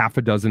about a half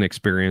a dozen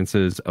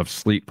experiences of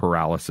sleep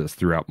paralysis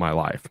throughout my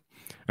life.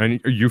 And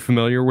are you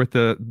familiar with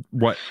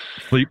what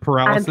sleep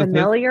paralysis is? I'm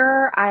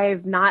familiar.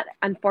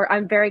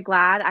 I'm very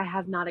glad I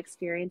have not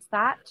experienced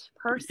that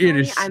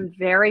personally. I'm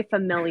very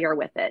familiar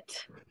with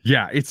it.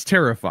 Yeah, it's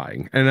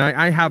terrifying. And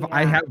I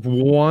have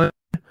one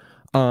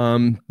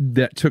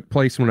that took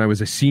place when I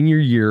was a senior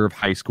year of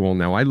high school.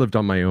 Now, I lived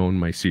on my own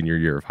my senior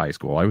year of high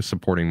school. I was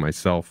supporting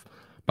myself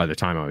by the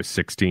time I was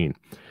 16.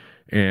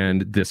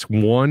 And this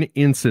one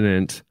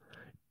incident,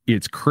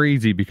 it's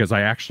crazy because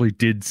I actually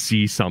did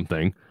see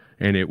something.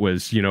 And it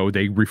was,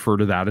 they refer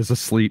to that as a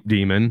sleep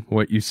demon,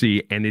 what you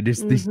see. And it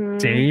is the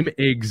same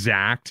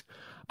exact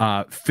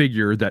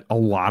figure that a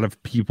lot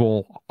of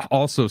people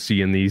also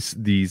see in these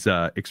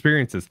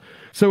experiences.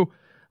 So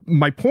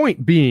my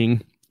point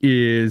being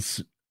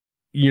is,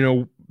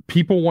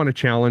 people want to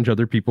challenge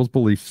other people's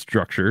belief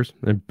structures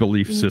and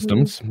belief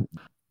systems.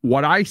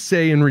 What I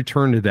say in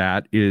return to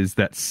that is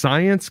that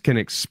science can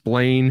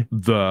explain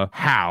the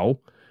how,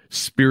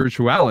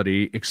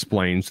 spirituality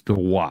explains the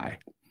why.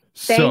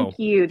 Thank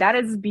you. That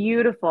is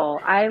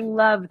beautiful. I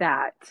love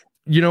that.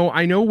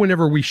 I know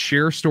whenever we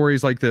share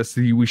stories like this,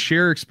 we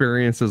share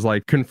experiences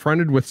like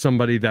confronted with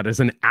somebody that is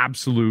an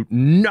absolute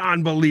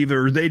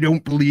non-believer. They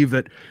don't believe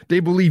that. They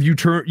believe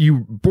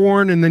you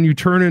born and then you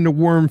turn into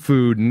worm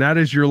food, and that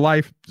is your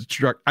life.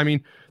 I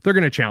mean, they're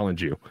going to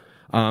challenge you.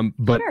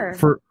 But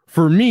Sure.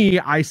 for me,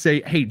 I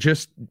say, hey,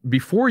 just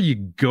before you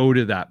go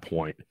to that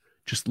point,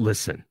 just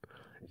listen,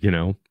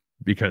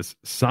 because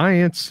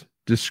science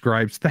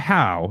describes the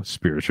how,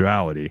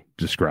 spirituality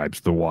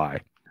describes the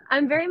why.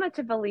 I'm very much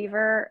a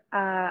believer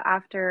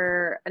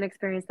after an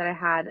experience that I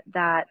had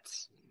that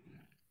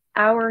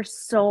our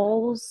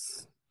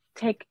souls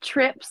take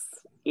trips,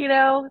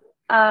 in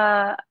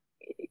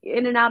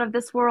and out of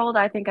this world.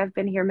 I think I've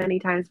been here many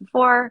times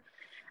before.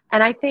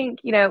 And I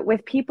think,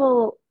 with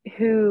people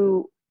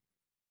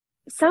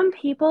some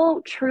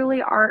people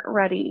truly aren't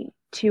ready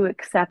to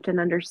accept and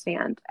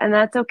understand, and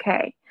that's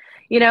okay.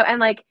 And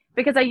like,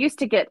 because I used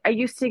to get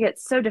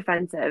so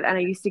defensive, and I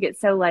used to get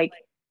so like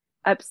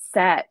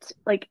upset,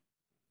 like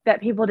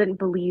that people didn't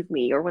believe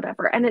me or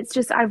whatever. And it's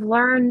just, I've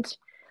learned,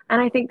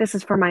 and I think this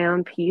is for my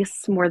own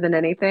peace more than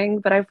anything,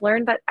 but I've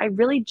learned that I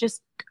believe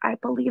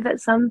that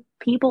some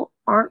people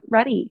aren't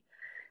ready.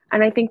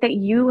 And I think that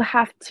you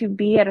have to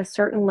be at a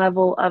certain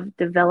level of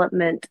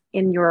development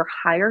in your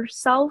higher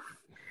self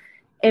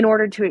in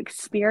order to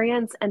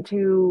experience and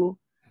to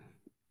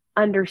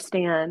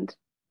understand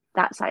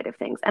that side of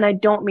things. And I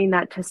don't mean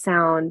that to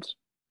sound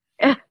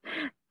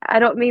I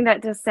don't mean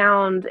that to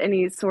sound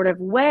any sort of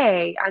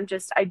way.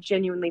 I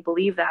genuinely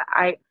believe that.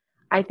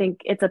 I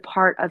think it's a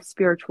part of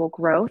spiritual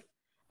growth.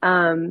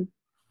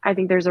 I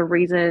think there's a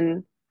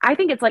reason. I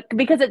think it's like,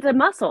 because it's a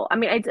muscle. I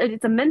mean,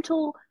 it's a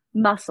mental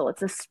muscle.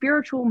 It's a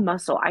spiritual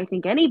muscle. I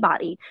think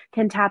anybody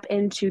can tap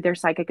into their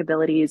psychic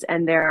abilities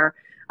and their,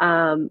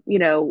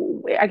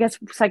 I guess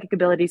psychic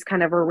abilities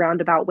kind of a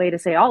roundabout way to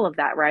say all of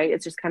that, right?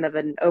 It's just kind of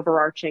an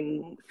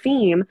overarching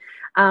theme.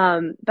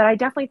 But I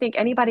definitely think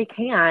anybody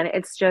can.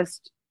 It's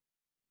just,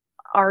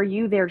 are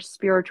you there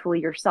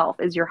spiritually yourself?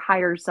 Is your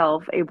higher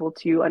self able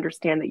to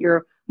understand that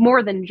you're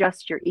more than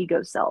just your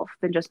ego self,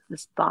 than just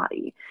this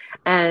body?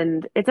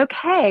 And it's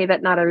okay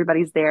that not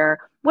everybody's there.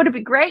 Would it be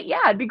great?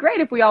 Yeah, it'd be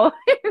great if we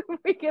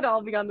could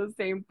all be on the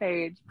same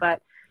page.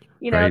 But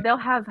Right. they'll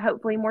have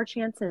hopefully more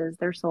chances.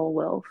 Their soul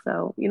will.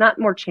 So not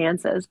more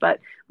chances, but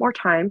more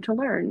time to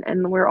learn.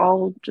 And we're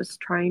all just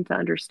trying to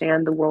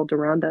understand the world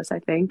around us, I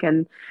think.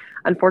 And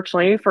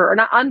unfortunately, or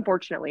not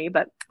unfortunately,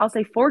 but I'll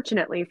say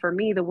fortunately for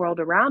me, the world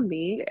around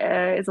me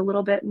is a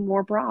little bit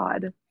more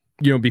broad.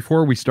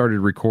 Before we started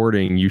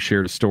recording, you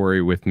shared a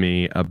story with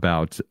me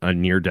about a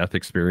near-death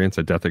experience,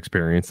 a death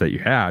experience that you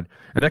had.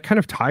 And that kind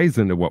of ties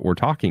into what we're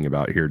talking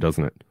about here,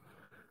 doesn't it?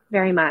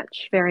 Very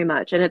much, very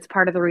much. And it's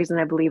part of the reason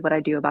I believe what I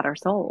do about our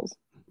souls.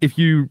 If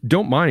you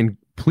don't mind,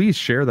 please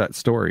share that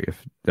story,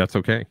 if that's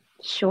okay.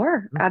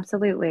 Sure,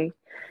 absolutely.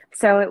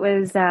 So it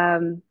was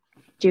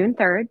June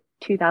 3rd,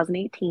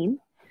 2018.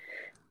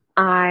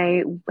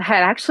 I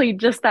had actually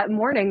just that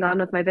morning gone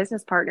with my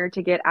business partner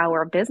to get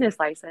our business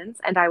license,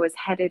 and I was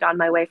headed on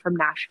my way from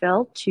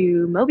Nashville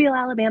to Mobile,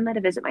 Alabama to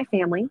visit my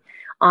family,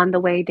 on the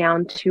way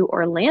down to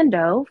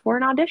Orlando for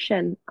an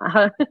audition.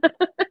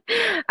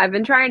 I've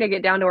been trying to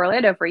get down to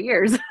Orlando for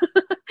years.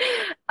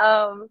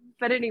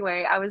 But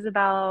anyway, I was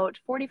about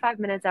 45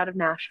 minutes out of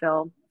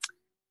Nashville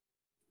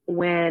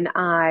when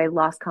I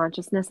lost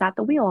consciousness at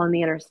the wheel on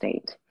the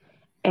interstate.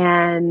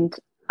 And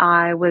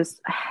I was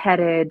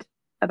headed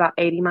about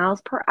 80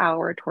 miles per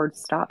hour towards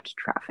stopped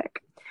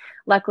traffic.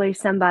 Luckily,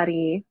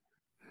 somebody,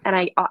 and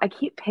I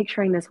keep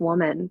picturing this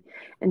woman,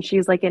 and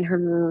she's like in her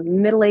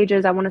middle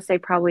ages, I want to say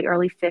probably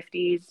early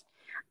 50s,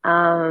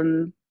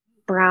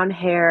 brown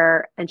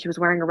hair, and she was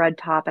wearing a red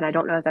top. And I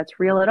don't know if that's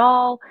real at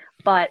all,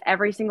 but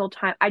every single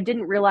time, I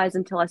didn't realize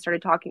until I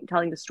started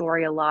telling the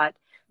story a lot,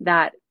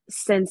 that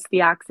since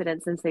the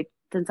accident,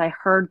 since I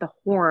heard the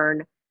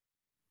horn,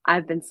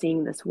 I've been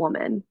seeing this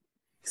woman.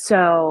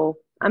 So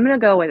I'm going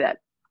to go with it.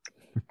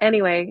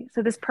 Anyway,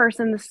 so this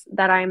person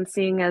that I'm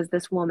seeing as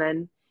this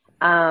woman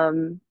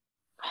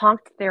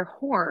honked their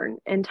horn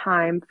in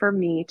time for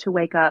me to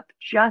wake up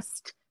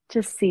just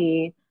to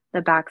see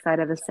the backside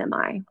of a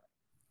semi.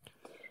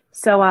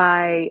 So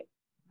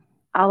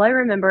all I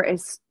remember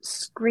is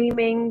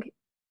screaming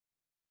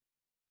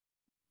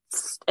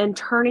and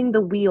turning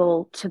the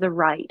wheel to the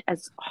right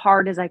as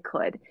hard as I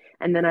could,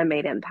 and then I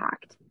made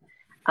impact.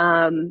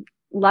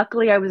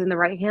 Luckily, I was in the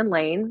right-hand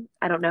lane.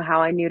 I don't know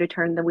how I knew to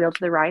turn the wheel to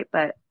the right,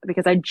 but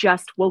because I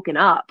just woken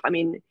up. I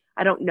mean,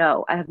 I don't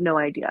know. I have no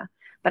idea,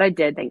 but I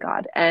did, thank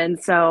God. And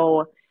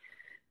so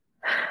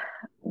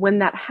when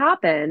that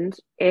happened,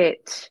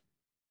 it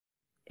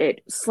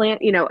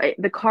slammed,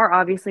 the car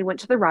obviously went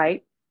to the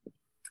right,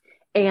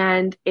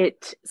 and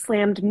it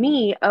slammed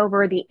me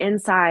over the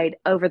inside,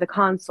 over the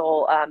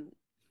console,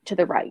 to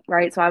the right.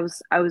 So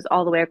I was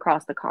all the way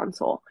across the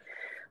console.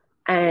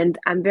 And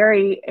I'm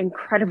very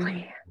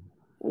incredibly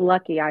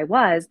lucky I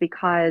was,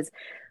 because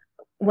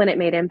when it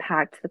made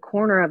impact, the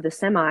corner of the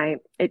semi,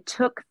 it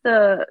took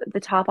the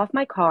top off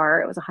my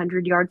car. It was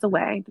 100 yards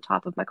away, the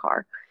top of my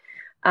car.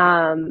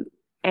 Um,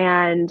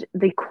 and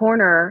the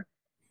corner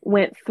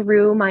went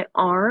through my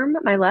arm,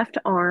 my left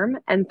arm,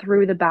 and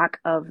through the back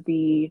of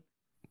the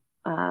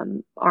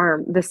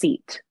the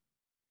seat.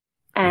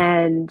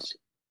 And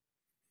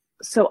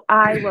so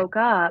I woke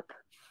up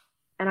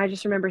and I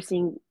just remember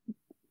seeing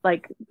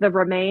like the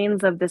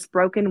remains of this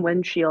broken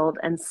windshield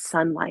and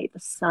sunlight, the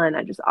sun.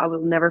 I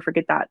will never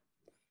forget that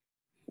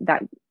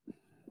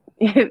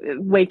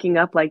waking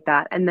up like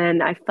that. And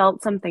then I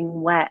felt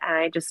something wet,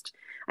 and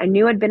I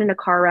knew I'd been in a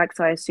car wreck,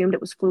 so I assumed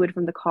it was fluid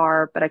from the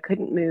car, but I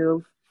couldn't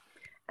move.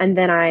 And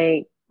then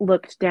I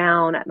looked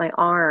down at my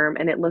arm,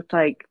 and it looked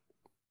like,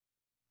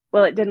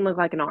 well, it didn't look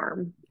like an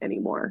arm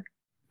anymore.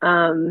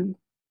 Um,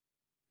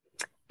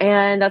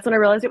 and that's when I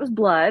realized it was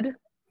blood,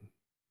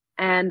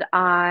 and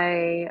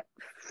I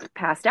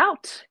passed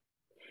out.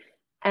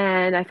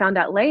 And I found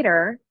out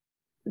later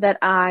that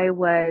I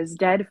was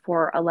dead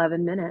for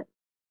 11 minutes.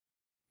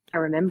 I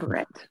remember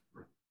it.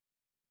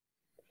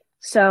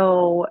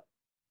 So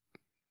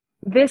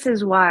this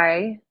is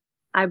why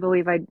I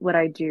believe what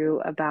I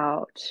do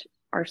about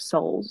our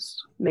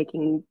souls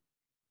making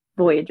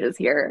voyages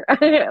here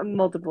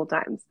multiple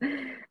times.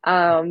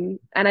 And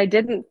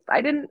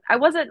I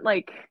wasn't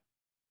like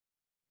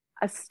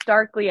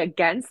starkly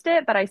against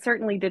it, but I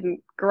certainly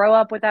didn't grow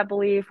up with that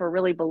belief or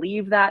really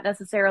believe that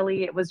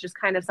necessarily. It was just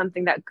kind of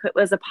something that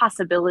was a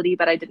possibility,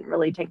 but I didn't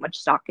really take much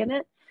stock in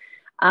it.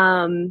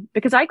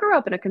 Because I grew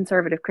up in a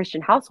conservative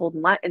Christian household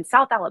in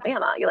South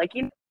Alabama. You're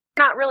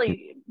not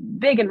really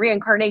big in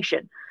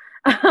reincarnation.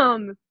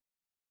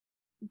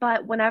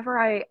 But whenever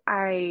I'm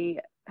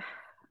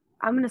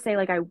going to say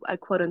like I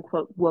quote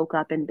unquote woke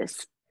up in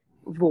this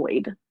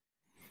void.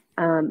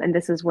 And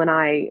this is when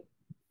I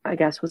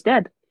guess was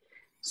dead.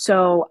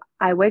 So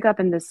I wake up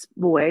in this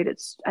void.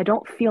 I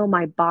don't feel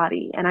my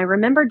body. And I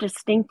remember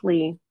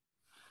distinctly,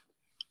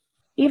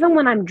 even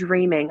when I'm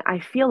dreaming, I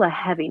feel a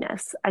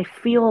heaviness. I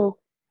feel,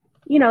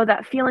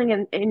 that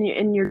feeling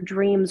in your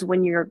dreams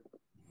when you're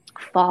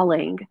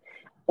falling,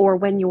 or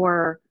when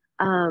you're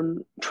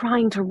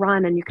trying to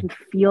run and you can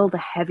feel the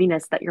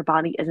heaviness that your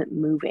body isn't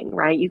moving,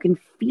 right? You can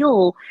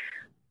feel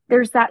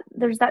there's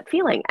that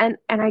feeling. And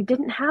I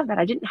didn't have that.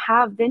 I didn't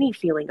have any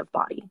feeling of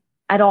body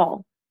at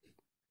all.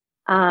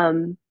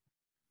 And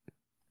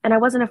I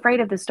wasn't afraid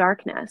of this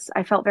darkness.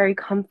 I felt very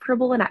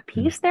comfortable and at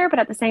peace there, but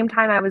at the same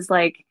time I was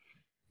like,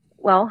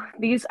 well,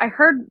 I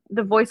heard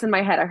the voice in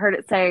my head. I heard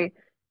it say,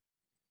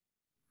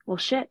 well,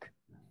 shit.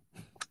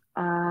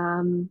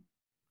 I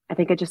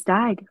think I just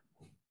died.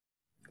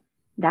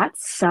 That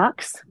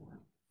sucks.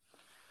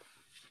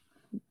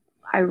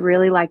 I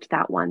really liked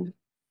that one.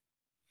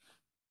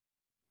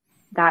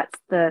 That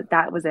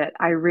was it.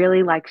 I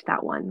really liked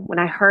that one. When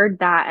I heard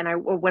that,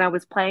 and when I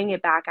was playing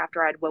it back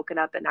after I'd woken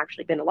up and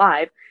actually been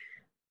alive,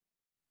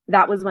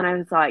 that was when I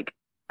was like,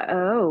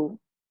 oh,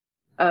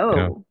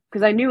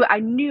 because I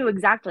knew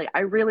exactly.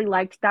 I really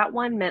liked that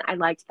one, meant I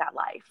liked that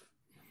life.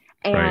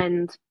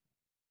 And right.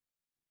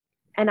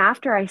 And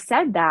after I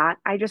said that,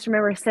 I just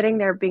remember sitting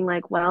there being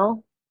like,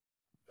 well,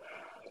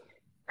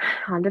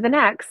 on to the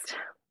next.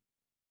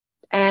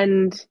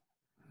 And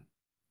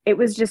it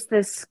was just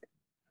this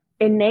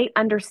innate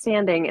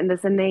understanding and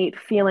this innate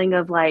feeling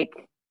of like,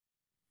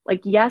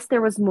 yes, there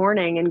was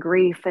mourning and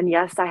grief. And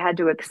yes, I had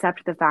to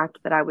accept the fact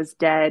that I was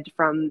dead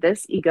from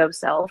this ego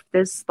self,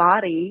 this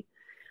body,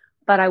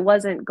 but I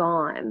wasn't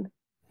gone.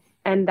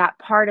 And that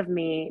part of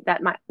me,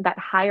 that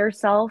higher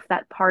self,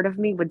 that part of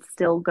me would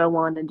still go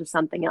on into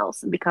something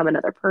else and become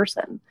another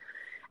person.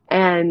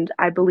 And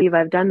I believe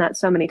I've done that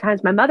so many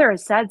times. My mother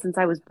has said since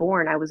I was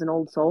born, I was an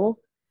old soul.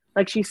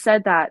 Like she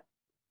said that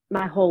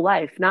my whole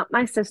life, not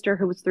my sister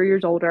who was 3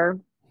 years older,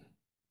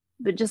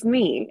 but just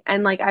me.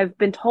 And like, I've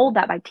been told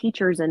that by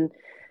teachers and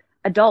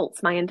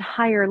adults my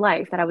entire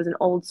life, that I was an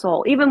old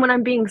soul, even when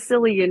I'm being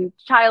silly and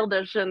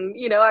childish and,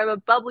 I'm a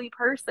bubbly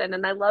person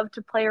and I love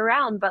to play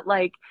around. But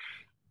like,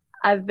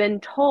 I've been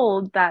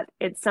told that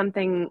it's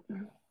something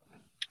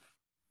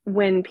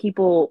when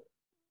people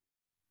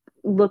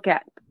look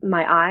at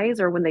my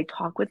eyes or when they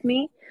talk with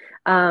me,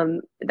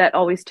 that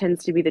always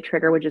tends to be the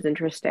trigger, which is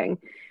interesting.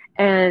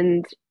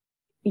 And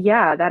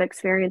yeah, that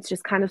experience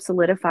just kind of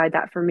solidified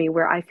that for me,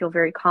 where I feel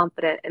very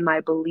confident in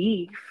my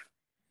belief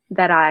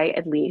that I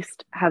at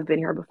least have been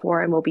here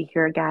before and will be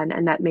here again.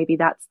 And that maybe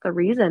that's the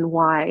reason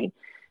why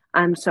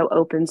I'm so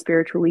open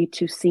spiritually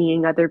to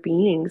seeing other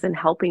beings and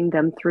helping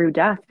them through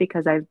death,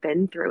 because I've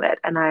been through it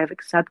and I've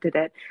accepted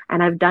it,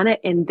 and I've done it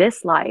in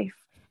this life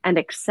and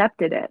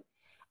accepted it,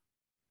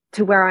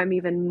 to where I'm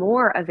even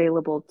more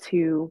available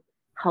to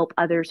help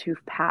others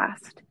who've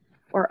passed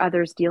or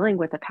others dealing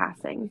with a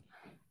passing.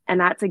 And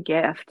that's a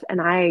gift.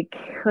 And I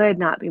could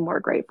not be more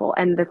grateful.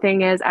 And the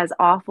thing is, as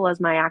awful as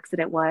my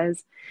accident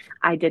was,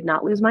 I did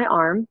not lose my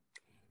arm.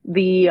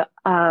 The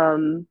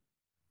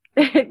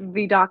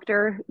The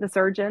doctor, the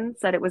surgeon,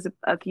 said it was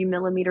a few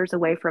millimeters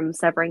away from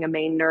severing a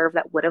main nerve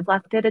that would have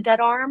left it a dead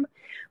arm.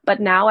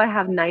 But now I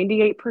have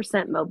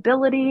 98%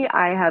 mobility.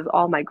 I have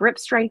all my grip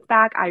strength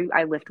back.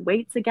 I lift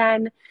weights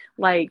again.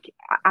 Like,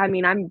 I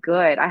mean, I'm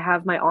good. I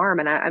have my arm,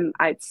 and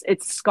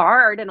it's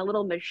scarred and a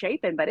little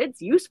misshapen, but it's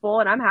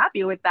useful, and I'm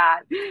happy with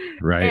that.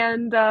 Right.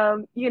 And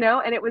and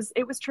it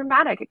was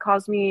traumatic. It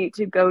caused me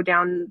to go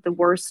down the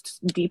worst,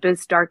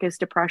 deepest, darkest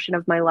depression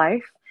of my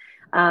life.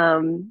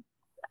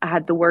 I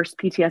had the worst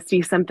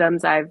PTSD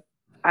symptoms. I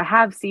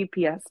have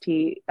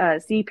CPSTD,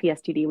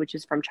 which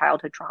is from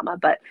childhood trauma,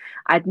 but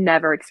I'd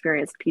never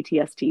experienced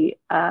PTSD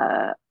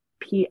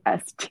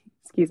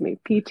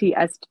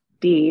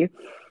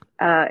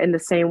in the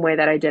same way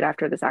that I did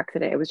after this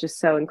accident. It was just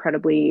so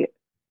incredibly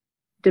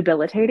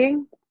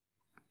debilitating.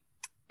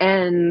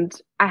 And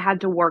I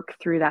had to work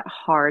through that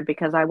hard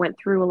because I went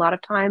through a lot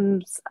of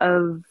times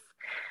of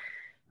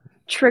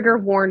trigger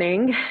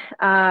warning,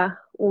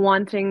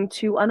 wanting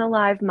to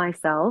unalive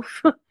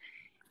myself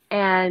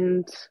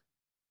and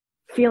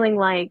feeling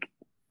like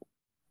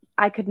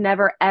I could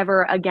never,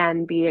 ever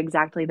again be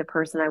exactly the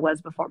person I was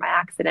before my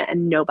accident.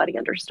 And nobody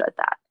understood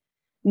that.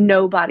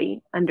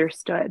 Nobody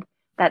understood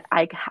that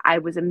I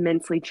was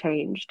immensely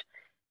changed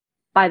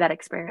by that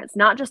experience.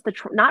 Not just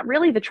not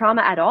really the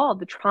trauma at all.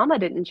 The trauma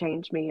didn't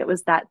change me. It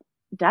was that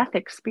death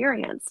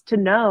experience, to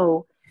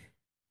know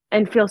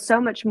and feel so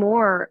much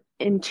more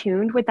in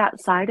tune with that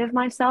side of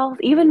myself,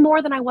 even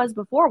more than I was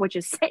before, which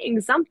is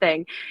saying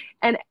something.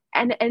 And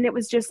it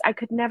was just, I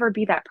could never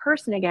be that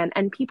person again.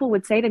 And people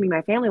would say to me,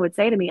 my family would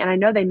say to me, and I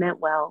know they meant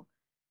well,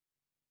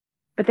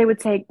 but they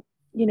would say,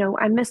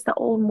 I miss the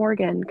old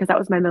Morgan, because that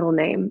was my middle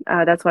name.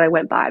 That's what I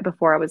went by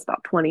before I was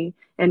about 20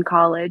 in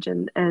college.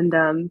 And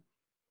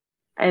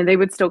they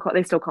still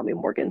call me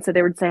Morgan. So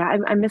they would say,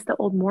 I miss the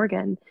old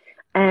Morgan.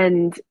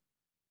 And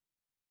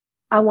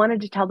I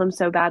wanted to tell them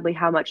so badly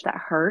how much that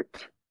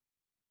hurt,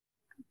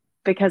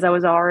 because I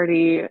was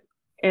already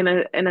in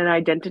an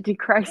identity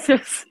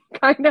crisis,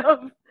 kind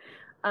of.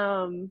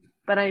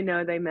 But I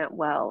know they meant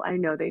well. I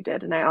know they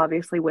did. And I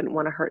obviously wouldn't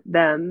want to hurt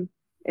them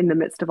in the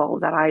midst of all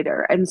of that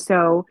either. And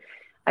so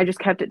I just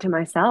kept it to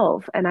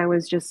myself. And I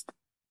was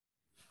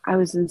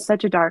in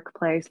such a dark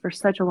place for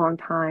such a long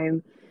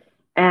time.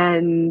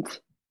 And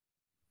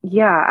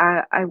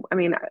yeah, I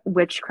mean,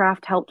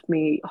 witchcraft helped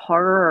me,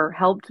 horror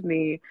helped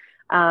me.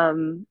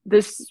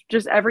 This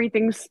just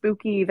everything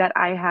spooky that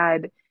I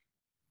had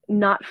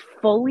not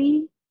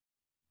fully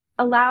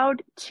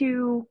allowed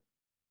to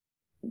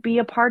be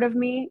a part of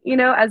me,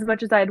 as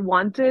much as I had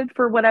wanted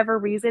for whatever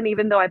reason,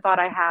 even though I thought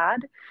I had.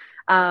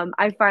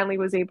 I finally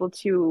was able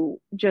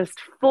to just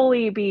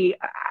fully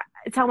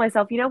tell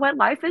myself, you know what,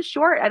 life is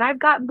short and I've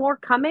got more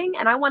coming,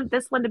 and I want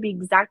this one to be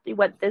exactly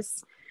what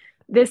this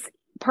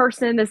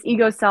person, this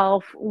ego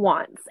self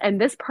wants. And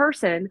this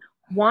person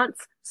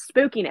wants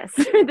spookiness.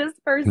 This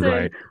person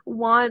Right.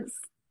 wants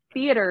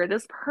theater.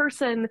 This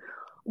person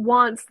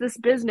wants this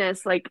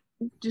business. Like,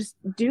 just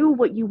do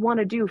what you want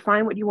to do,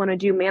 find what you want to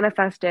do,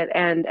 manifest it,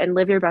 and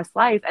live your best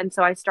life. And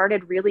so I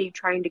started really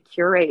trying to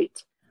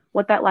curate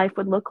what that life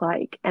would look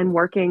like and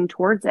working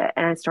towards it.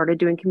 And I started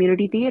doing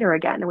community theater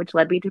again, which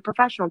led me to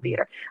professional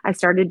theater. I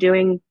started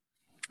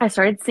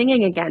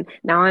singing again.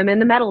 Now I'm in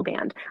the metal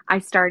band. I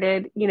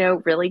started,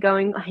 really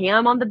going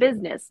ham on the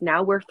business.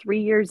 Now we're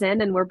 3 years in,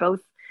 and we're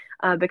both,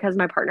 because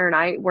my partner and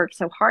I worked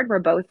so hard, we're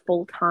both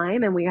full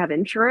time and we have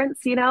insurance,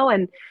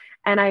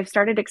 and I've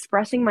started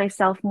expressing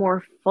myself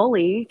more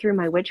fully through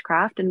my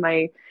witchcraft and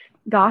my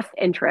goth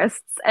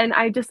interests. And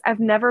I've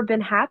never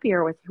been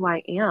happier with who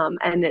I am.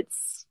 And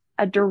it's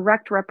a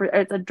direct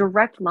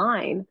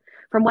line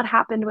from what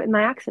happened in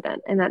my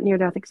accident and that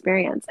near-death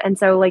experience. And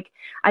so, like,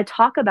 I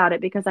talk about it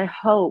because I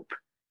hope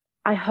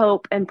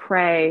and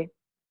pray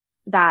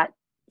that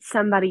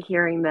somebody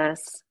hearing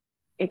this,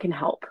 it can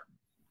help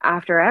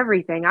after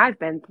everything I've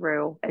been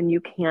through, and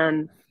you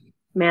can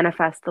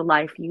manifest the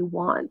life you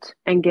want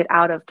and get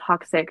out of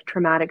toxic,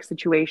 traumatic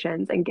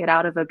situations and get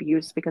out of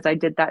abuse, because I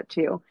did that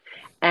too.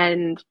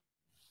 And,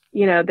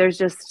 there's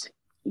just,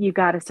 you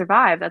got to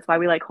survive. That's why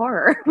we like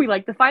horror. We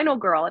like the final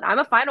girl, and I'm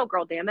a final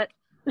girl, damn it.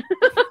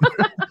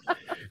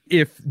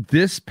 If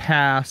this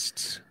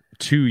past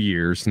 2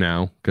 years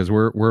now, because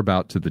we're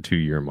about to the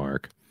 2-year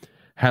mark,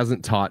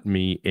 hasn't taught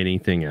me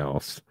anything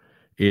else,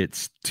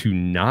 it's to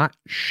not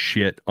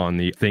shit on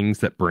the things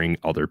that bring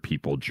other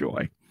people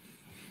joy.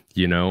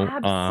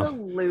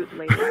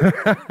 Absolutely.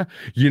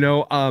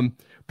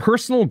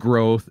 Personal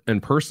growth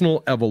and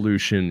personal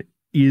evolution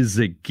is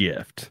a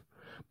gift,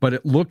 but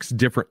it looks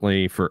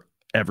differently for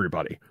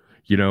everybody.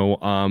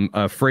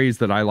 A phrase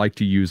that I like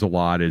to use a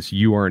lot is,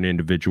 you are an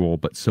individual,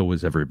 but so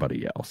is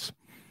everybody else.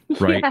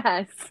 Right.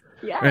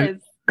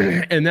 Yes.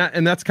 And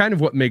that's kind of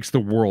what makes the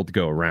world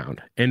go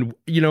around. And,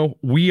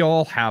 we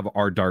all have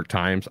our dark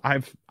times.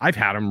 I've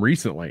had them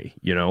recently.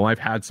 I've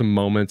had some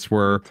moments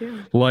where,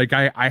 like,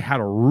 I had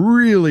a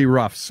really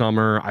rough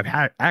summer. I've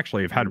had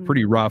a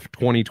pretty rough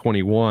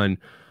 2021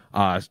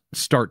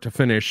 start to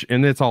finish,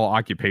 and it's all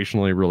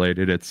occupationally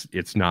related.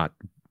 It's not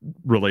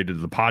related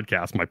to the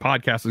podcast. My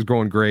podcast is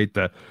going great.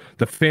 The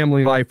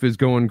family life is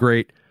going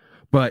great.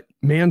 But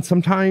man,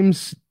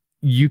 sometimes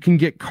you can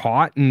get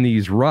caught in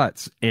these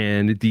ruts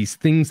and these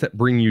things that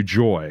bring you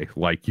joy,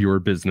 like your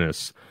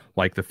business,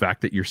 like the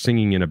fact that you're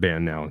singing in a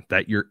band now,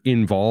 that you're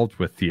involved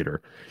with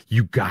theater.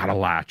 You gotta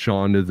latch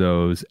onto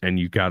those, and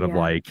you gotta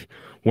like,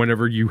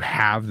 whenever you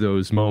have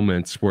those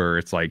moments where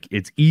it's like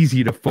it's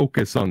easy to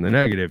focus on the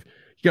negative,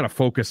 you gotta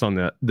focus on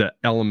the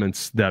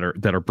elements that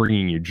are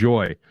bringing you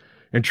joy.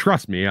 And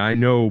trust me, I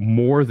know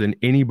more than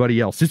anybody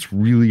else, it's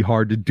really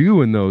hard to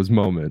do in those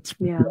moments.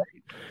 Yeah.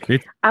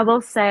 I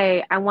will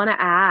say, I want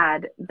to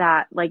add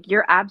that, like,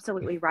 you're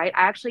absolutely right.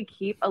 I actually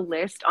keep a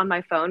list on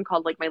my phone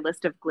called like my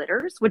list of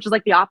glitters, which is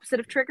like the opposite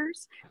of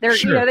triggers. They're,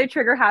 they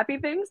trigger happy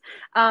things.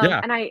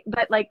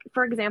 But like,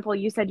 for example,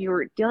 you said you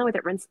were dealing with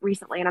it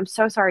recently, and I'm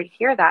so sorry to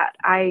hear that.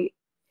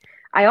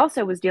 I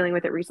also was dealing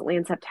with it recently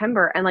in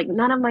September, and like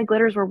none of my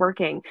glitters were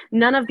working.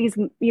 None of these,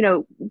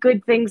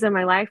 good things in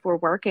my life were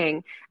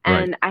working.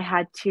 And I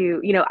had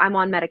to, I'm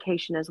on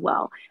medication as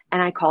well.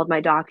 And I called my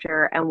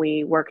doctor and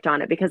we worked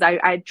on it because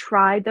I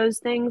tried those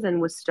things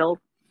and was still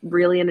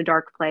really in a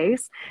dark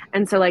place.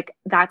 And so like,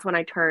 that's when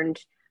I turned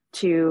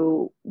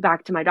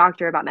back to my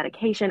doctor about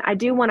medication. I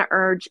do want to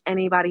urge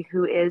anybody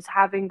who is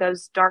having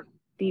those dark,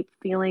 deep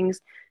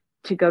feelings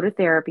to go to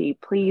therapy.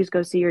 Please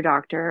go see your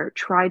doctor,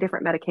 try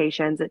different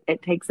medications.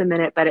 It takes a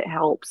minute, but it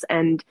helps.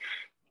 And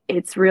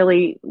it's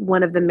really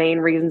one of the main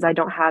reasons I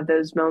don't have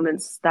those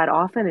moments that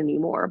often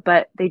anymore,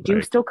 but they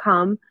do still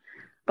come.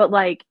 But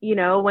like,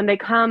 when they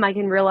come, I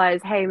can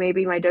realize, hey,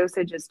 maybe my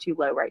dosage is too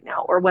low right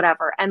now or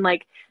whatever. And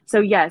like, so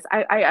yes,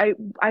 I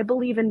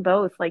believe in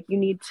both. Like, you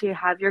need to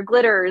have your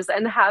glitters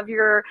and have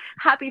your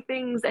happy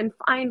things and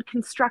find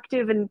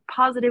constructive and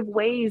positive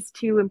ways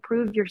to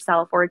improve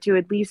yourself or to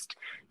at least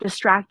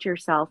distract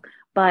yourself.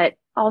 But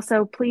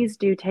also, please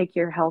do take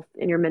your health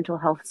and your mental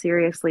health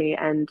seriously.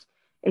 And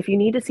if you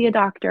need to see a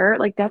doctor,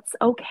 like, that's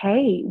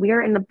okay. We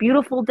are in a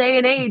beautiful day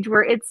and age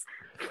where it's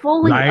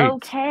fully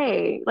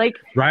okay. Like,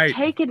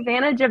 take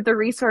advantage of the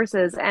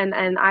resources.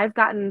 And I've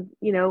gotten,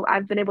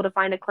 I've been able to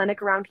find a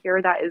clinic around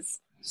here that is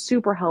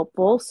super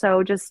helpful.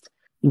 So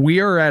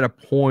we are at a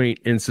point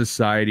in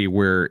society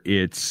where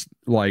it's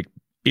like,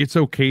 it's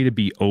okay to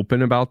be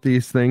open about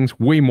these things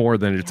way more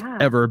than it's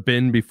ever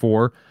been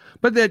before.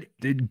 But that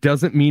it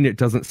doesn't mean it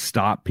doesn't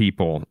stop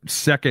people.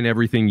 Second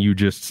everything you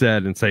just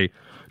said and say,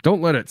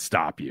 don't let it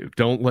stop you.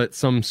 Don't let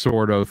some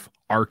sort of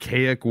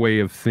archaic way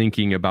of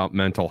thinking about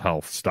mental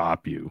health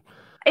stop you.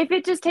 If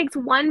it just takes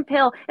one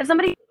pill, if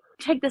somebody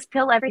take this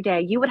pill every day,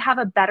 you would have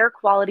a better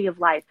quality of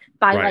life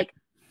by like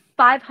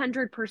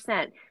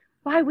 500%.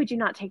 Why would you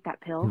not take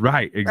that pill?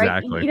 Right,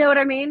 exactly. Right? You know what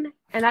I mean?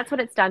 And that's what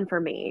it's done for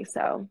me.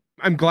 So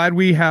I'm glad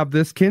we have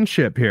this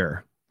kinship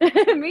here.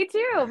 Me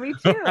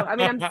too. I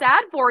mean, I'm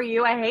sad for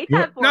you. I hate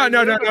that for you.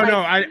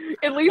 No.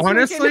 At least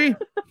honestly,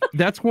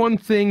 that's one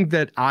thing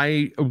that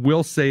I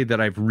will say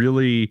that I've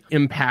really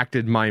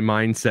impacted my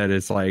mindset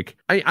is like,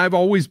 I've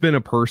always been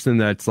a person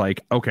that's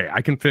like, okay,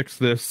 I can fix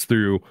this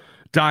through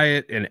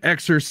diet and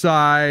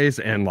exercise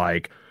and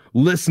like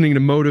listening to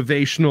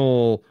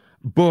motivational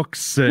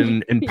books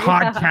and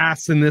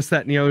podcasts and this,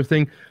 that, and the other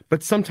thing.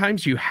 But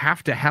sometimes you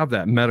have to have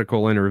that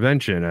medical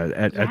intervention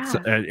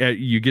at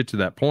you get to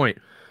that point.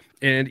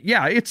 And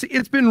yeah, it's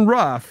been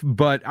rough,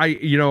 but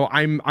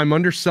I'm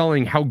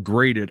underselling how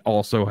great it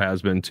also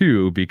has been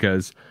too,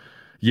 because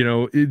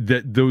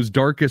those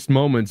darkest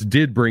moments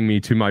did bring me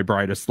to my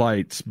brightest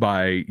lights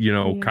by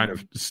kind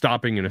of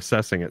stopping and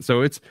assessing it.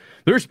 So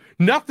there's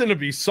nothing to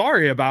be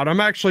sorry about. I'm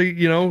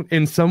actually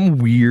in some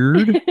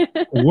weird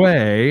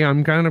way,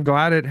 I'm kind of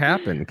glad it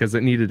happened because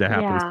it needed to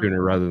happen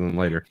sooner rather than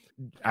later.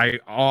 I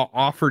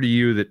offer to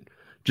you that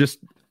just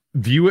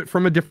view it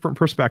from a different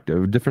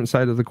perspective, a different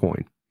side of the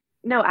coin.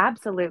 No,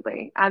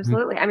 absolutely.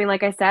 Absolutely. I mean,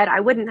 like I said,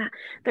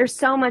 there's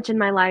so much in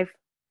my life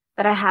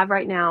that I have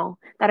right now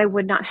that I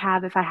would not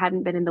have if I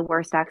hadn't been in the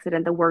worst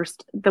accident, the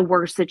worst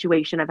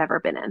situation I've ever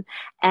been in.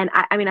 And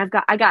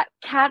I got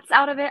cats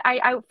out of it.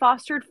 I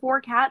fostered 4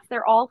 cats.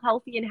 They're all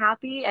healthy and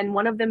happy. And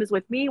one of them is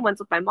with me. One's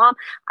with my mom.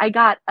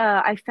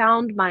 I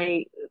found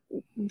my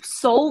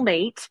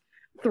soulmate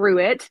through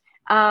it.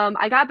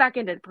 I got back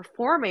into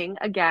performing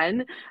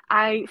again.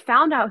 I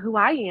found out who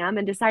I am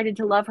and decided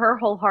to love her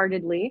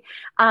wholeheartedly.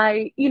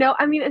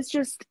 It's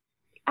just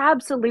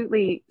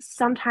absolutely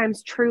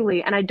sometimes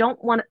truly. And I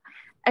don't want,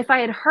 if I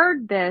had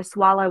heard this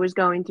while I was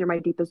going through my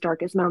deepest,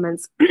 darkest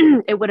moments,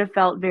 it would have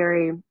felt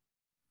very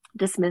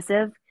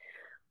dismissive.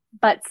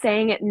 But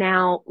saying it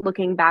now,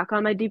 looking back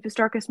on my deepest,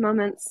 darkest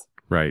moments,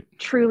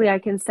 truly I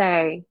can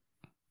say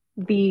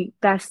the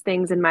best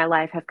things in my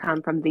life have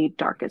come from the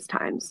darkest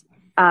times.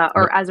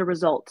 Or as a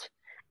result,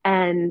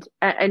 and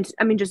I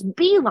mean, just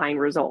beeline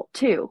result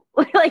too.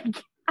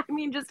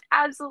 Just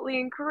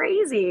absolutely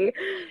crazy.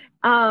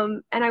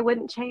 And I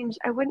wouldn't change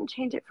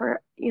it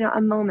for,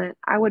 a moment.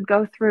 I would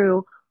go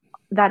through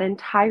that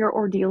entire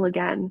ordeal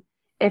again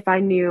if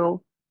I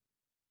knew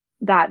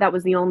that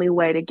was the only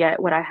way to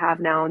get what I have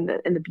now and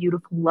the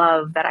beautiful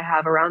love that I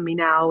have around me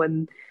now.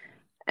 And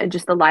and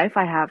just the life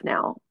I have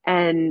now.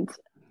 And,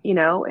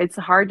 it's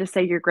hard to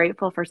say you're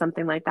grateful for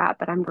something like that,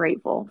 but I'm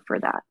grateful for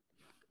that.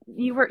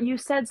 You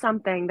said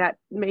something that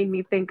made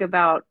me think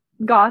about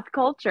goth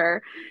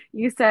culture.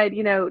 You said,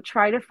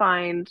 try to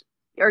find,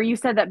 or you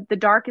said that the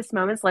darkest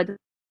moments led to,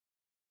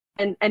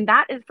 and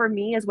that is, for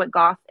me, is what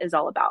goth is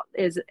all about,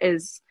 is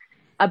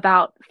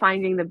about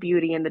finding the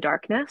beauty in the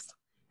darkness.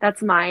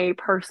 That's my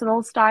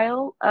personal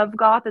style of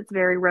goth. It's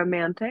very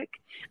romantic.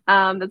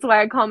 That's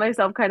why I call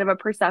myself kind of a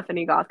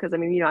Persephone goth, because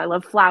I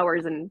love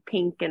flowers and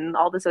pink and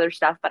all this other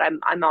stuff, but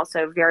I'm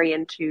also very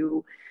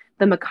into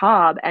the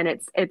macabre, and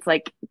it's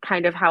like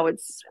kind of how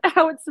it's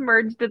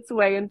merged its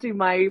way into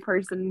my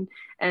person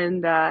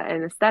and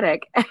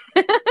aesthetic.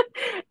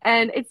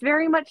 And it's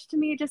very much, to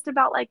me, just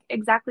about like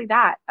exactly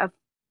that of,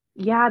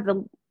 yeah,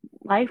 the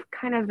life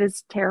kind of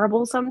is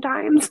terrible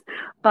sometimes,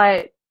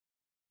 but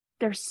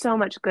there's so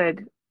much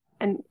good.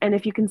 And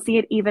if you can see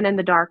it even in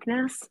the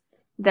darkness,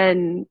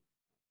 then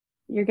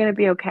you're going to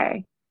be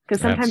okay.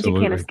 Because sometimes you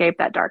can't escape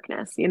that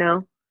darkness,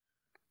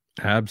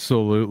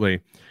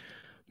 Absolutely.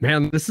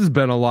 Man, this has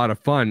been a lot of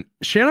fun.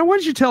 Shanna, why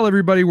don't you tell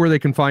everybody where they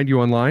can find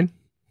you online?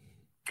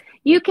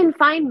 You can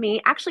find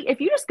me, actually, if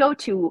you just go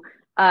to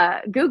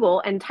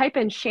Google and type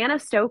in Shanna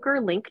Stoker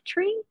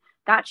Linktree,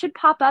 that should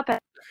pop up.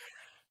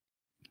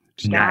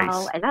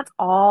 Nice. And that's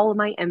all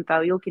my info.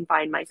 You can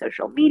find my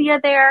social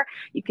media there.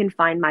 You can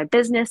find my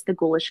business, The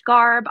Ghoulish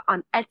Garb,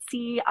 on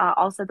Etsy.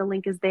 Also, the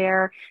link is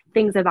there.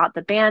 Things about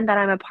the band that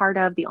I'm a part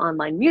of, the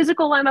online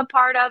musical I'm a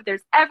part of.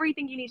 There's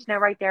everything you need to know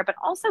right there. But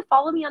also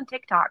follow me on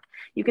TikTok.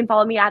 You can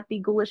follow me at The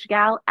Ghoulish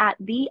Gal, at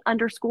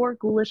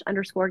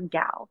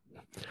 _ghoulish_gal.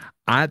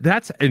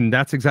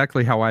 That's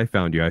exactly how I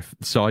found you. I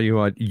saw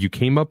you. You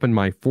came up in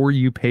my For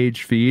You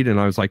page feed, and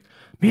I was like,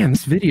 man,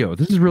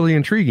 this is really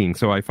intriguing.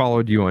 So I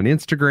followed you on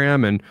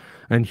Instagram,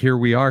 and here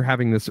we are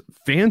having this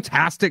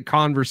fantastic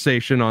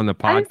conversation on the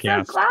podcast.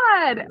 I'm so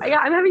glad. Yeah,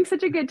 I'm having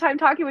such a good time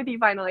talking with you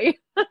finally.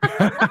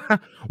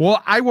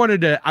 Well, I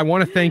want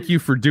to thank you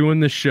for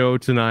doing the show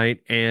tonight,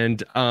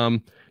 and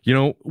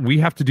we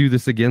have to do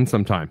this again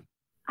sometime.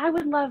 I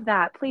would love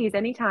that. Please,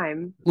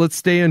 anytime. Let's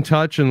stay in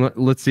touch, and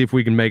let's see if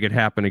we can make it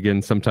happen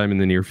again sometime in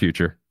the near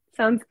future.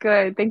 Sounds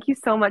good. Thank you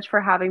so much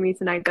for having me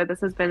tonight, though.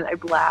 This has been a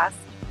blast.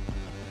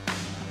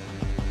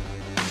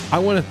 I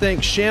want to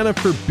thank Shanna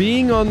for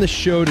being on the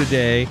show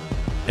today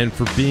and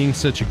for being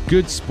such a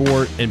good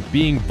sport and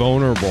being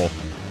vulnerable.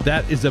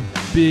 That is a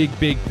big,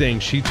 big thing.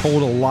 She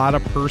told a lot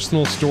of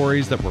personal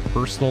stories that were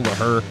personal to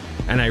her,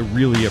 and I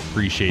really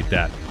appreciate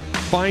that.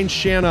 Find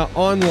Shanna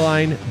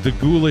online, The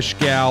Ghoulish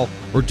Gal,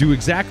 or do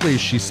exactly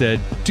as she said,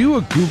 do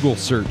a Google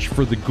search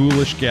for The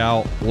Ghoulish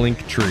Gal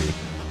Linktree.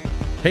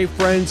 Hey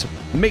friends,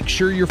 make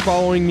sure you're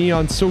following me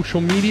on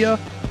social media.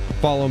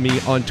 Follow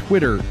me on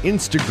Twitter,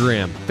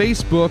 Instagram,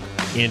 Facebook,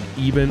 and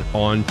even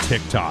on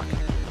TikTok.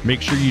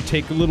 Make sure you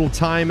take a little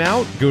time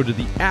out, go to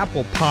the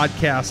Apple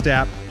Podcast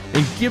app,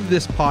 and give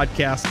this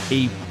podcast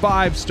a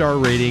 5-star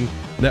rating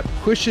that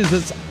pushes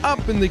us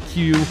up in the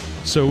queue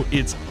so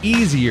it's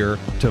easier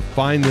to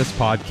find this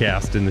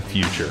podcast in the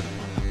future.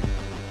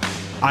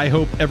 I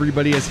hope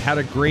everybody has had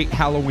a great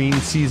Halloween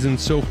season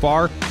so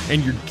far,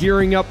 and you're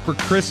gearing up for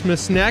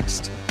Christmas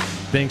next.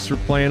 Thanks for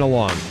playing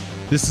along.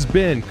 This has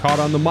been Caught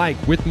on the Mic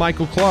with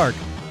Michael Clark.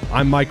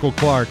 I'm Michael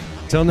Clark.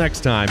 Till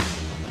next time,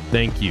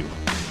 thank you.